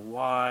really know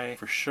why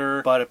for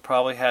sure, but it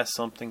probably has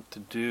something to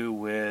do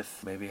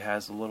with, maybe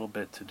has a little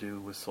bit to do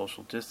with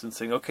social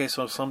distancing. Okay,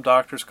 so some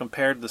doctors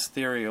compared this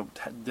theory of,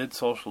 did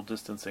social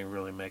distancing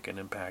really make an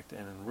impact?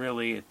 And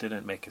really, it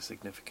didn't make a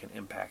significant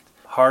impact.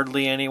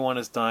 Hardly anyone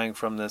is dying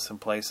from this in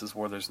places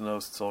where there's no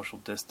social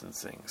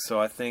distancing.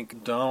 So I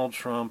think Donald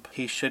Trump,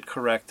 he should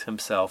correct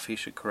himself. He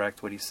should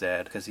correct what he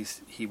said, because he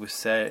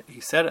said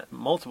it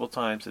multiple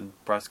times in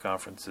press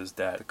conferences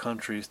that the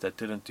countries that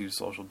didn't do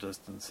social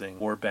distancing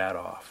were bad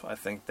off. I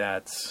think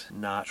that's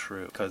not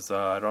true, because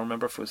I don't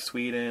remember if it was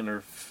Sweden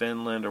or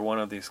Finland or one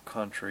of these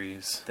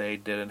countries. They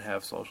didn't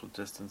have social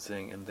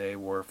distancing and they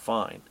were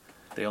fine.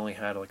 They only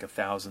had like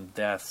 1,000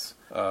 deaths,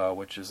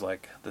 which is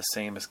like the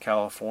same as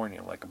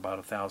California, like about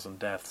 1,000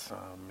 deaths.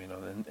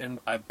 And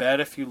I bet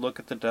if you look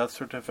at the death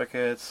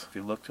certificates,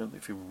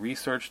 if you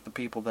research the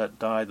people that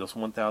died, those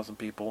 1,000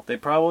 people, they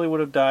probably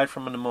would have died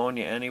from a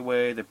pneumonia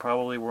anyway. They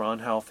probably were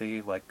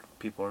unhealthy, like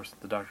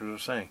the doctors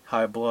are saying.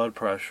 High blood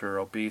pressure,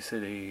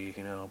 obesity,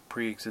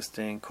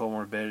 pre-existing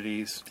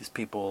comorbidities. These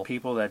people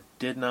that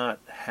did not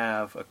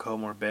have a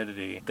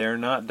comorbidity, they're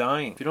not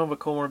dying. If you don't have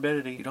a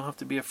comorbidity, you don't have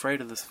to be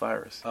afraid of this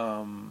virus.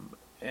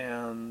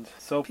 And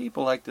so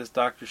people like this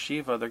Dr.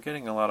 Shiva, they're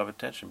getting a lot of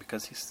attention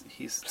because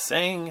he's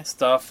saying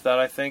stuff that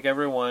I think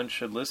everyone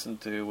should listen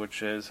to,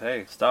 which is,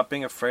 hey, stop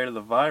being afraid of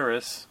the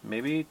virus.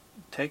 Maybe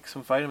take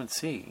some vitamin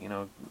C,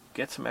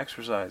 get some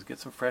exercise, get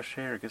some fresh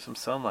air, get some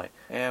sunlight.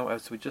 And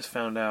as we just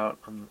found out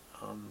on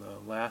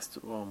the last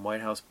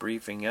White House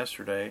briefing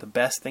yesterday, the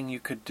best thing you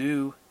could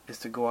do is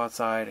to go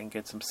outside and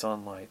get some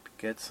sunlight.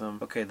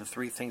 The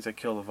 3 things that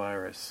kill the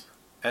virus.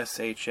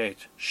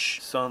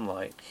 SHH,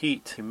 sunlight,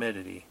 heat,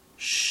 humidity.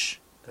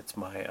 That's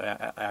my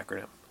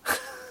acronym.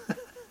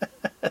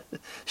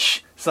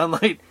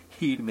 Sunlight,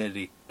 heat,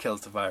 humidity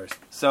kills the virus.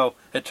 So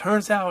it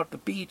turns out the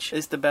beach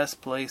is the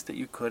best place that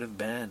you could have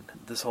been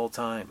this whole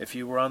time. If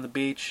you were on the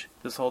beach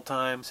this whole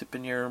time,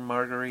 sipping your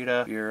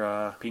margarita,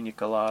 your pina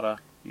colada,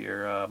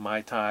 your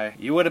Mai Tai,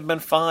 you would have been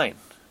fine,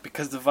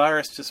 because the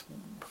virus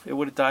it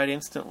would have died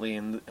instantly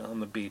on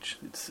the beach.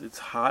 It's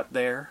hot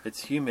there,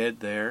 it's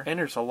humid there, and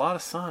there's a lot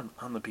of sun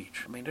on the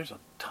beach. There's a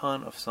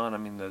ton of sun.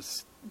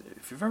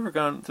 If you've ever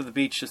gone to the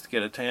beach just to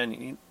get a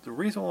tan, the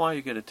reason why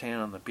you get a tan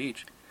on the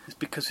beach is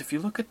because if you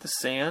look at the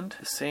sand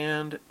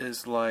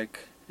is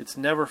like, it's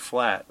never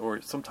flat,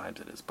 or sometimes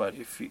it is, but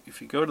if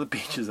you go to the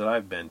beaches that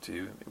I've been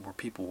to, where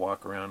people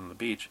walk around on the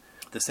beach,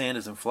 the sand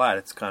isn't flat.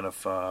 It's kind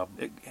of,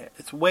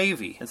 it's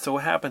wavy. And so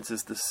what happens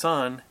is the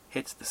sun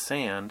hits the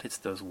sand, hits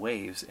those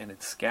waves, and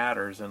it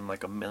scatters in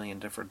like a million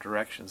different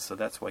directions. So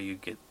that's why you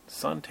get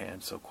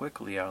suntan so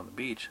quickly out on the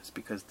beach. It's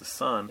because the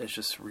sun is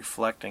just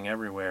reflecting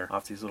everywhere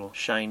off these little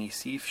shiny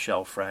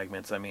seashell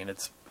fragments.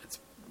 It's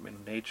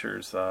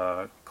nature's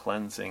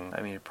cleansing.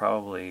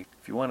 Probably,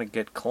 if you want to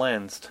get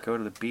cleansed, go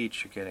to the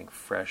beach. You're getting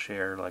fresh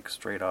air, like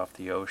straight off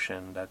the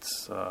ocean.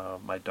 That's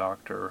my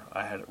doctor.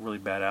 I had really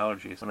bad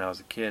allergies when I was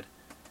a kid.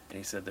 And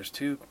he said there's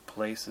 2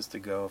 places to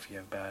go if you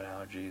have bad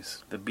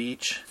allergies. The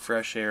beach,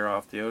 fresh air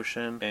off the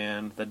ocean,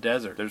 and the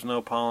desert. There's no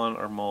pollen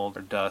or mold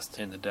or dust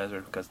in the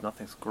desert because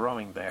nothing's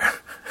growing there.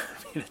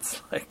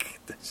 It's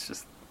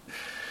just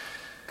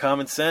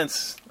common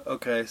sense.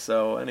 Okay,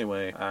 so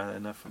anyway,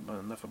 enough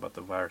about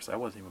the virus. I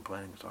wasn't even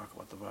planning to talk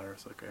about the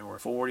virus. Okay, we're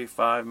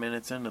 45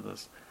 minutes into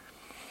this.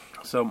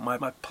 So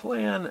my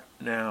plan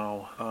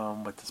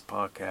now with this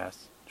podcast,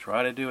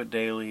 try to do it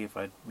daily. If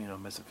I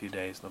miss a few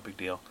days, no big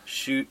deal.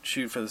 Shoot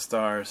for the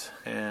stars.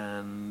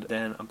 And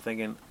then I'm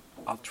thinking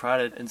I'll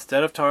try to,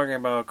 instead of talking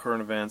about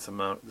current events,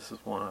 this is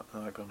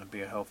not going to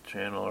be a health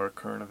channel or a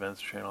current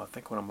events channel. I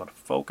think what I'm going to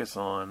focus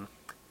on,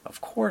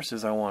 of course,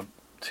 is I want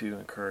to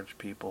encourage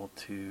people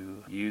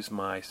to use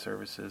my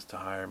services, to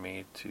hire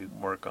me to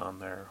work on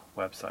their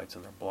websites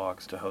and their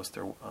blogs, to host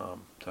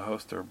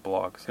their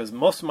blogs, because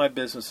most of my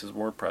business is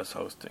WordPress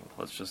hosting.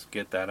 Let's just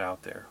get that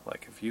out there.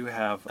 Like, if you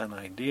have an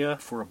idea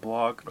for a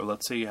blog, or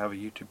let's say you have a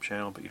YouTube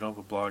channel but you don't have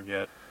a blog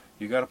yet,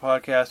 you got a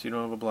podcast, you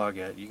don't have a blog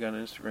yet, you got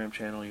an Instagram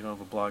channel, you don't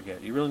have a blog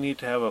yet, you really need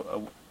to have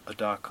a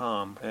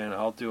 .com, and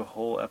I'll do a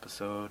whole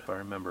episode, if I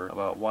remember,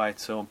 about why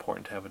it's so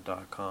important to have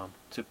a .com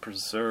to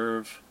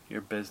preserve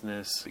your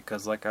business,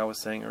 because like I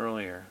was saying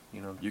earlier,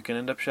 you can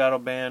end up shadow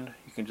banned,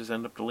 you can just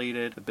end up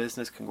deleted, the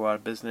business can go out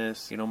of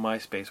business.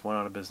 MySpace went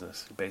out of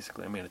business,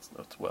 basically. I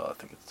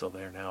think it's still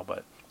there now,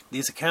 but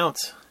these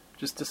accounts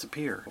just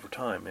disappear over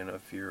time. And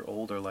if you're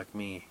older like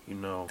me, you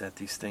know that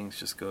these things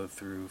just go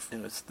through,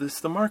 it's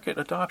the market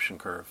adoption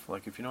curve.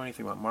 Like if you know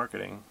anything about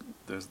marketing,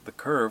 the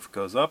curve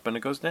goes up and it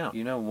goes down.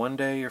 One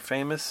day you're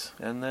famous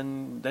and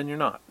then you're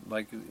not.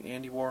 Like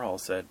Andy Warhol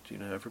said,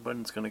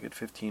 everybody's going to get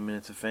 15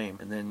 minutes of fame,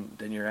 and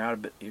then you're out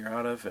of it. You're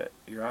out of it.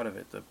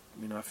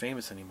 You're not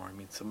famous anymore. I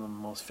mean, some of the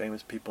most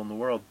famous people in the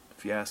world,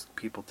 if you ask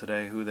people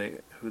today who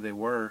they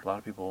were, a lot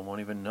of people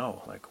won't even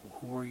know. Like,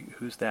 who are you?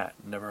 Who's that?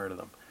 Never heard of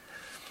them.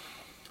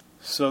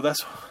 So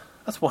that's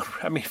one.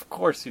 I mean, of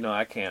course,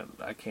 I can't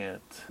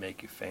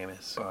make you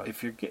famous. But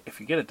if you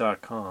get a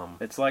 .com,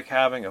 it's like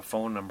having a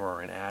phone number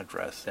or an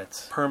address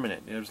that's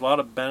permanent. There's a lot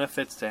of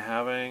benefits to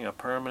having a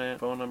permanent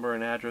phone number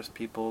and address.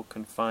 People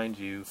can find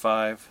you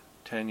 5-10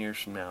 years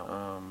from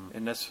now,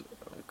 and that's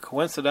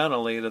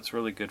coincidentally that's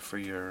really good for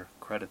your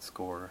credit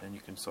score. And you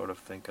can sort of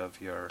think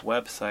of your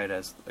website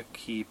as a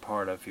key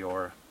part of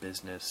your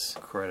business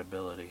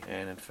credibility.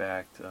 And in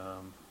fact,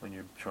 when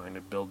you're trying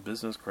to build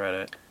business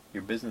credit,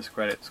 your business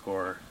credit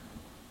score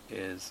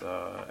is,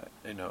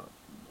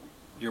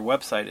 your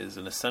website is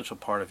an essential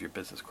part of your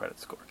business credit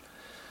score.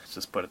 Let's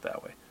just put it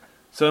that way.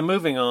 So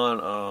moving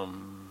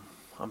on,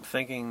 I'm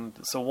thinking,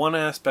 so one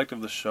aspect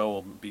of the show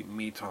will be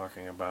me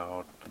talking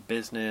about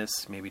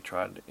business, maybe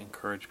try to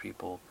encourage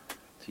people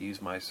to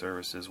use my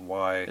services.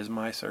 Why is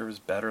my service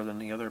better than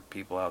the other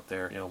people out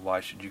there? Why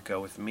should you go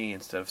with me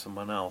instead of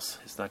someone else?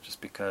 It's not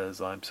just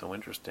because I'm so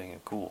interesting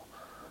and cool.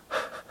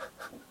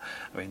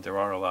 I mean, there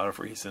are a lot of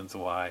reasons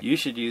why you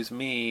should use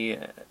me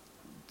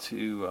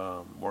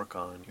to work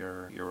on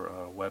your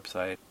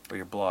website or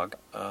your blog.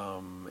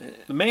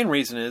 The main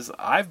reason is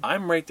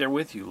I'm right there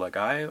with you. Like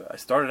I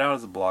started out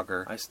as a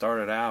blogger. I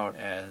started out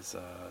as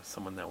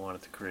someone that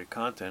wanted to create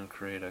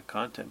a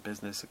content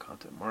business, a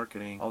content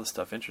marketing. All this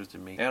stuff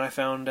interested me, and I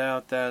found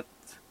out that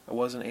I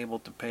wasn't able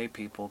to pay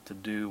people to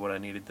do what I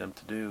needed them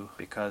to do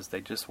because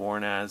they just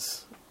weren't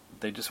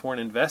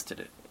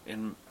invested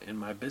in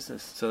my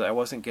business, so that I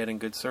wasn't getting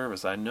good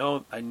service. I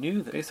knew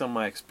that based on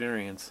my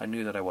experience, I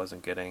knew that I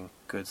wasn't getting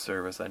good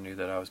service. I knew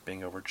that I was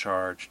being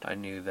overcharged. I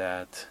knew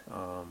that,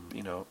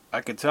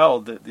 I could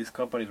tell that these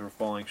companies were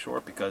falling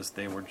short because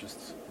they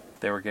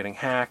were getting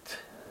hacked.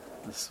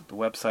 The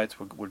websites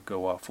would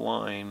go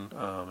offline,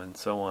 and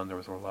so on. There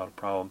was a lot of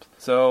problems.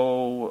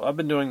 So I've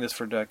been doing this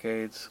for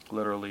decades,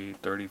 literally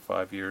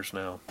 35 years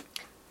now.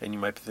 And you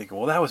might be thinking,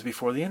 well, that was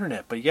before the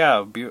internet. But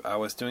yeah, I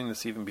was doing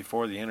this even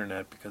before the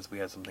internet because we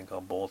had something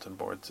called bulletin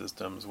board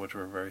systems, which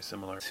were very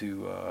similar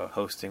to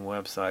hosting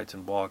websites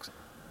and blogs.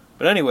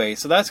 But anyway,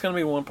 so that's going to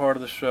be one part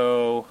of the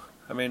show.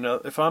 I mean,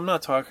 if I'm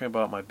not talking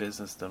about my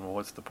business, then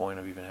what's the point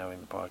of even having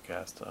the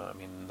podcast? I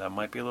mean, that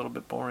might be a little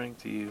bit boring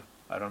to you.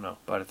 I don't know.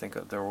 But I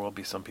think there will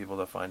be some people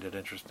that find it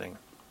interesting.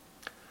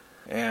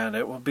 And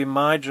it will be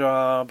my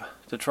job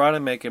to try to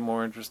make it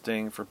more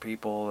interesting for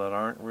people that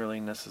aren't really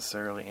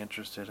necessarily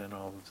interested in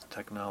all of the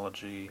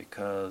technology,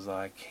 because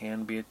I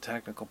can be a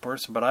technical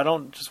person, but I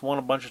don't just want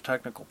a bunch of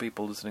technical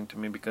people listening to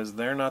me because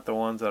they're not the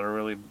ones that are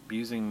really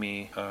using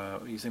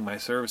my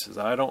services.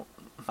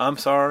 I'm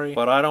sorry,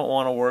 but I don't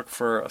want to work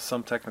for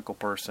some technical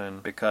person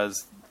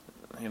because,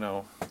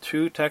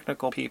 two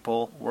technical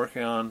people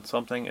working on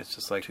something, it's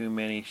just like too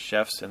many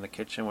chefs in the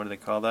kitchen. What do they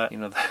call that?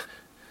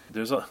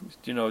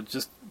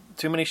 Just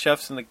too many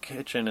chefs in the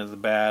kitchen is a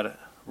bad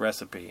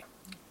recipe.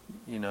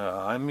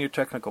 I'm your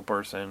technical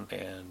person,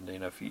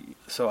 and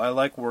so I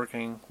like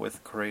working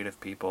with creative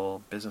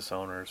people, business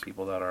owners,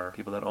 people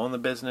that own the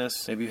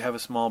business. Maybe you have a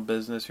small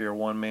business, you're a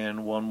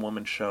one-man,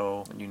 one-woman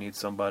show, and you need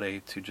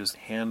somebody to just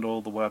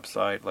handle the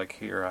website. Like,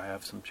 here, I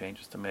have some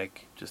changes to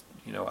make. Just,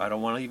 I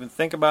don't want to even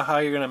think about how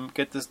you're going to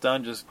get this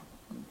done. Just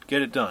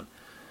get it done.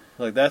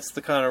 Like, that's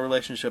the kind of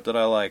relationship that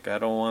I like. I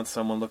don't want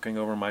someone looking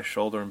over my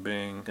shoulder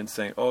and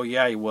saying, oh,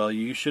 yeah, well,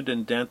 you should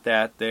indent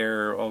that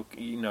there. Oh,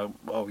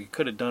 you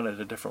could have done it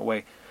a different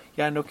way.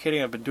 Yeah, no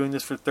kidding. I've been doing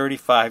this for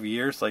 35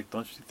 years. Like,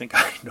 don't you think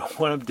I know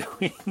what I'm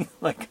doing?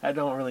 Like, I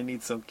don't really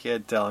need some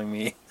kid telling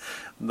me,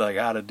 like,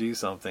 how to do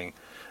something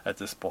at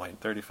this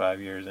point,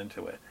 35 years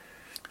into it.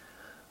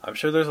 I'm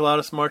sure there's a lot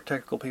of smart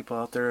technical people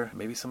out there.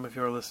 Maybe some of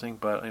you are listening,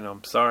 but,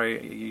 I'm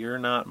sorry, you're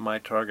not my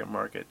target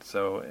market.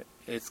 So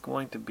it's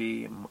going to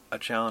be a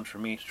challenge for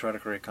me to try to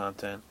create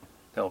content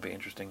that will be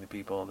interesting to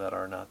people that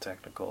are not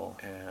technical.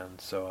 And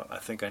so I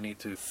think I need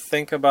to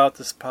think about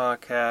this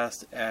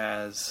podcast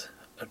as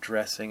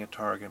addressing a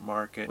target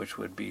market, which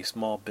would be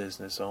small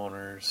business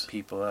owners,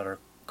 people that are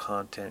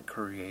content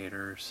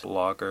creators,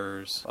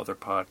 bloggers, other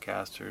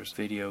podcasters,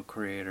 video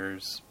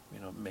creators,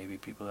 maybe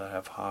people that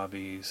have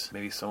hobbies,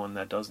 maybe someone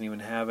that doesn't even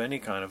have any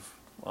kind of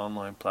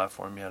online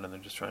platform yet and they're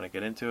just trying to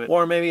get into it.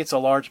 Or maybe it's a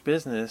large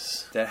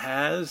business that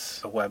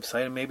has a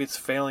website and maybe it's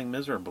failing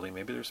miserably.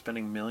 Maybe they're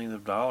spending millions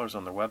of dollars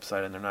on their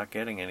website and they're not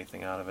getting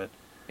anything out of it.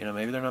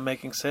 Maybe they're not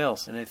making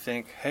sales. And they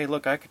think, hey,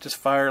 look, I could just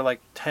fire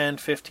like 10,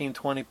 15,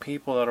 20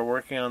 people that are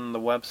working on the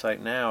website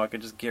now. I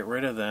could just get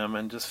rid of them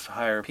and just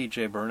hire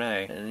PJ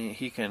Burnett. And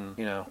he can,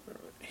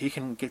 he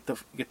can get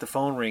the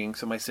phone ringing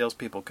so my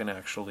salespeople can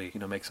actually,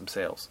 make some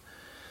sales.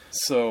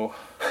 So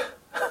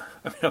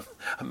I mean,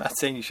 I'm not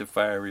saying you should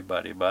fire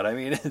everybody, but I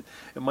mean, it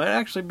might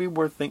actually be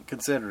worth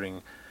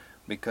considering,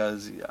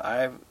 because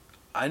I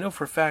know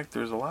for a fact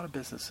there's a lot of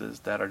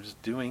businesses that are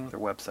just doing their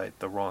website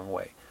the wrong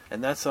way.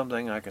 And that's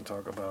something I can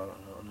talk about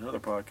on another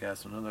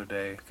podcast another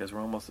day, because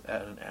we're almost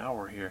at an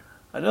hour here.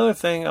 Another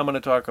thing I'm going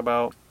to talk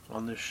about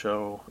on this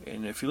show,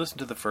 and if you listen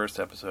to the first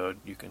episode,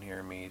 you can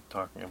hear me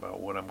talking about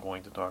what I'm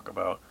going to talk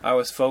about. I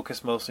was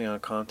focused mostly on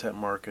content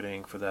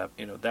marketing for that.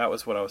 That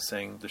was what I was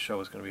saying the show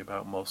was going to be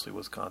about, mostly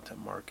was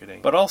content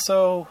marketing. But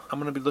also, I'm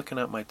going to be looking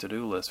at my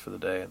to-do list for the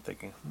day and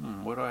thinking,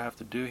 what do I have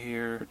to do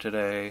here for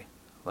today?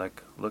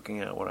 Like, looking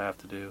at what I have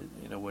to do.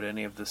 Would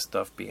any of this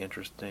stuff be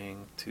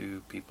interesting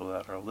to people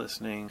that are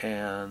listening?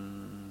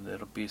 And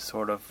it'll be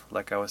sort of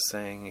like I was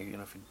saying,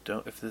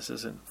 if this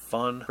isn't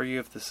fun for you,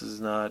 if this is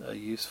not a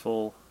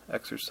useful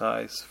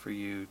exercise for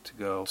you to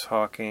go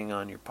talking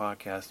on your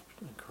podcast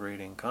and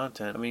creating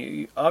content. I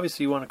mean,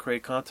 obviously you want to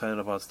create content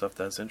about stuff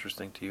that's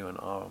interesting to you, and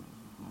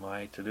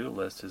my to-do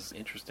list is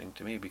interesting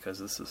to me because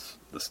this is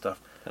the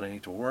stuff that I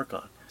need to work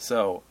on.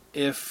 So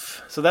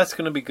that's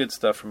going to be good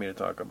stuff for me to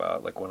talk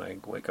about. Like when I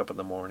wake up in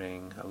the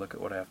morning, I look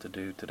at what I have to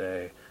do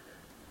today,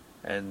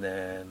 and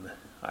then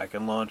I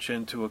can launch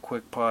into a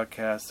quick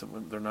podcast.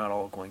 They're not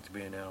all going to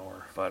be an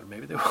hour, but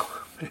maybe they will.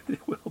 Maybe they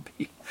will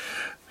be.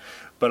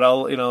 But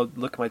I'll,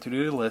 look at my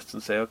to-do list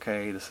and say,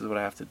 okay, this is what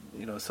I have to,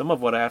 some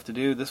of what I have to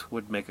do. This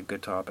would make a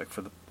good topic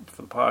for the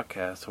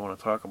podcast. I want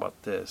to talk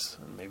about this,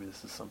 and maybe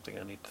this is something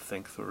I need to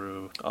think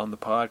through on the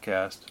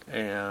podcast.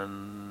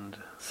 And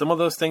some of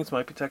those things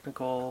might be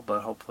technical,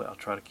 but hopefully I'll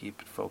try to keep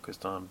it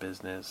focused on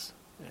business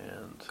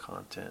and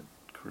content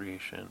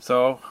creation.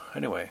 So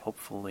anyway,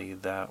 hopefully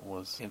that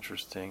was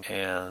interesting,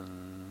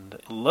 and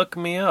look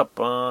me up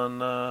on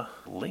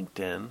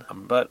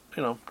LinkedIn, but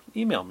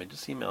email me,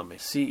 just email me,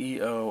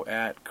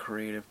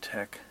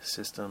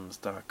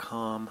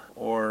 ceo@creativetechsystems.com,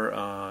 or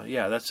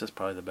that's just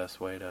probably the best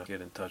way to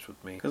get in touch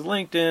with me, because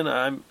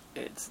LinkedIn,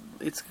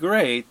 it's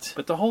great,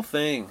 but the whole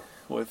thing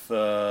with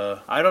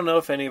I don't know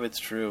if any of it's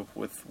true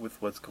with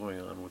what's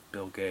going on with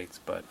Bill Gates,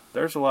 but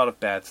there's a lot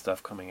of bad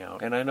stuff coming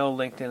out, and I know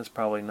LinkedIn is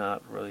probably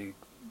not really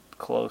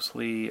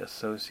closely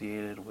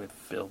associated with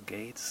Bill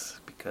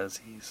Gates because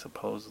he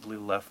supposedly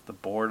left the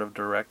board of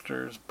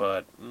directors,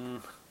 but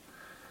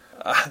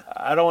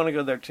I don't want to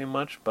go there too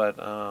much, but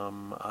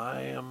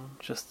I am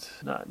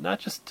just not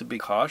just to be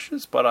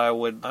cautious, but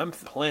I'm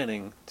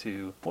planning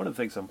to, one of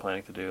the things I'm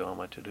planning to do on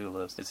my to-do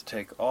list is to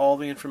take all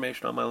the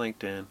information on my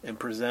LinkedIn and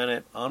present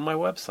it on my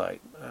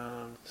website.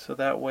 So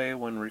that way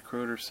when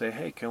recruiters say,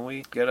 hey, can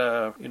we get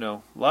a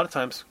lot of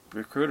times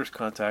recruiters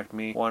contact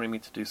me wanting me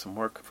to do some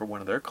work for one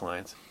of their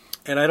clients.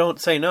 And I don't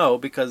say no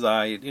because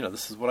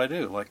this is what I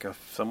do. Like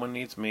if someone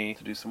needs me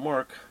to do some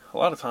work, a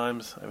lot of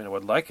times, I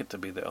would like it to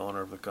be the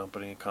owner of the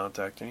company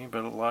contacting me,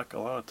 but a lot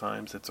of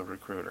times it's a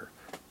recruiter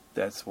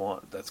that's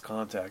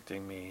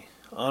contacting me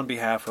on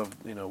behalf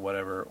of,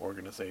 whatever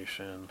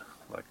organization.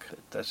 Like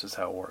that's just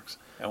how it works.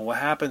 And what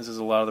happens is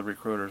a lot of the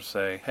recruiters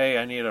say, hey,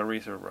 I need a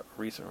recent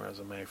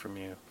resume from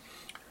you.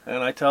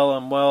 And I tell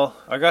them, well,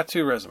 I got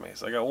 2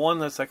 resumes. I got one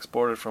that's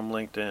exported from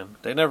LinkedIn.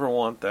 They never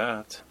want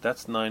that.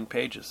 That's 9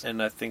 pages.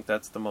 And I think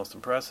that's the most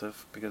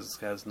impressive because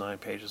it has 9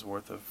 pages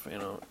worth of,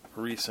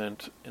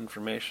 recent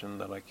information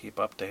that I keep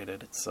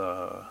updated. It's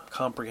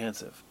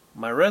comprehensive.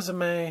 My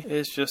resume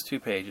is just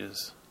 2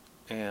 pages.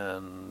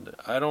 And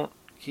I don't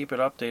keep it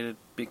updated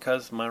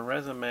because my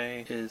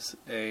resume is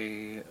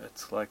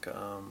it's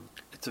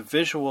a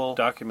visual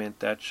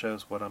document that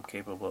shows what I'm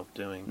capable of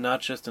doing,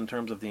 not just in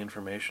terms of the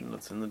information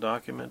that's in the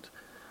document,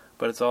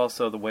 but it's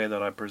also the way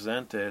that I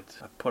present it.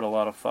 I put a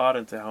lot of thought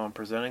into how I'm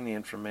presenting the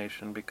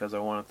information because I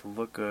want it to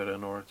look good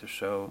in order to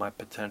show my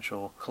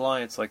potential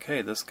clients, like,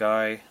 hey, this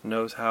guy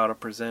knows how to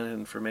present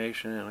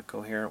information in a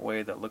coherent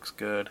way that looks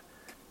good.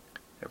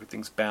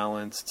 Everything's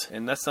balanced,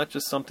 and that's not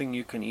just something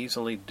you can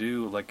easily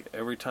do. Like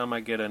every time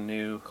I get a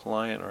new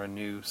client or a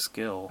new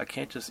skill, I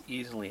can't just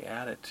easily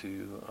add it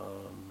to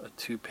a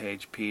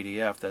 2-page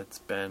PDF that's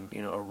been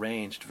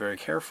arranged very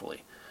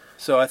carefully.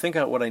 So I think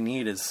what I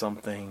need is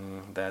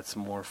something that's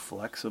more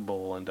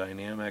flexible and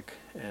dynamic,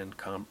 and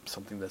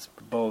something that's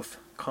both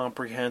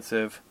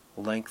comprehensive,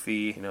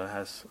 lengthy,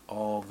 has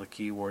all the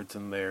keywords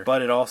in there,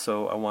 but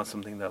I want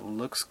something that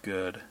looks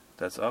good,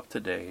 that's up to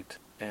date.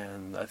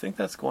 And I think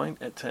that's going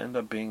to end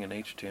up being an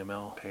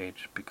HTML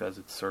page because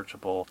it's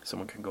searchable.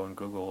 Someone can go on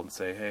Google and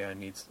say, "Hey, I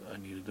need a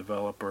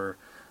developer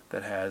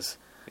that has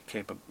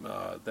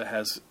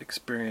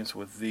experience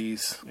with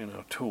these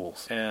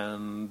tools."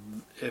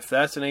 And if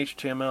that's an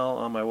HTML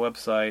on my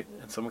website,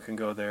 and someone can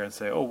go there and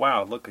say, "Oh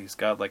wow, look, he's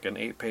got like an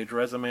 8-page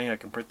resume. I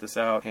can print this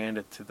out, hand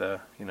it to the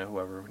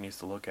whoever needs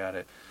to look at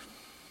it."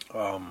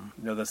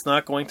 That's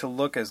not going to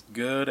look as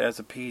good as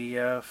a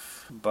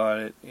PDF,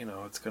 but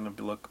it's going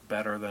to look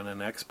better than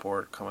an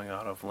export coming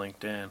out of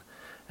LinkedIn.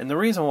 And the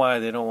reason why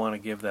they don't want to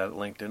give that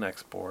LinkedIn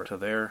export to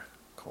their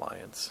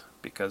clients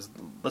Because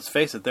let's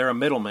face it, they're a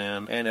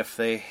middleman, and if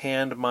they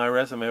hand my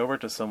resume over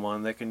to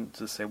someone, they can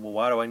just say, well,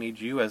 why do I need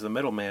you as a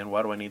middleman?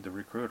 Why do I need the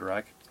recruiter?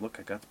 I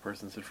got the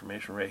person's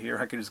information right here.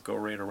 I could just go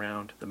right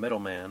around the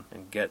middleman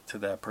and get to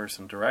that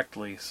person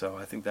directly. So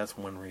I think that's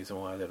one reason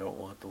why they don't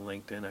want the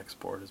LinkedIn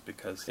export, is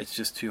because it's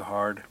just too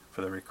hard for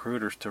the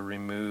recruiters to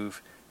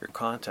remove your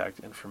contact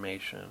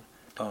information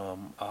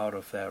out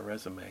of that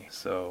resume.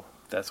 So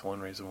that's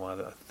one reason why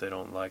they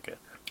don't like it.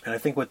 And I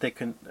think what they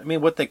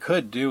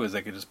could do is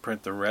they could just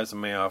print the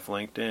resume off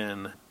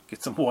LinkedIn,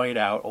 get some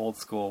old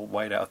school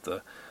white out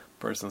the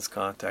person's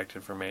contact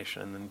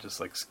information, and then just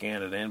like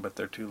scan it in. But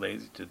they're too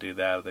lazy to do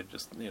that. They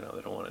just, they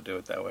don't want to do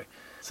it that way.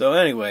 So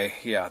anyway,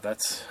 yeah,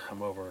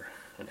 I'm over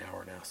an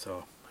hour now.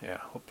 So yeah,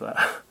 I hope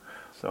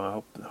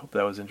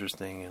that was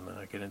interesting, and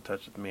get in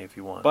touch with me if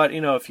you want. But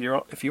if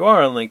you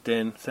are on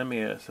LinkedIn, send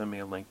me a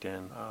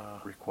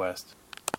LinkedIn request.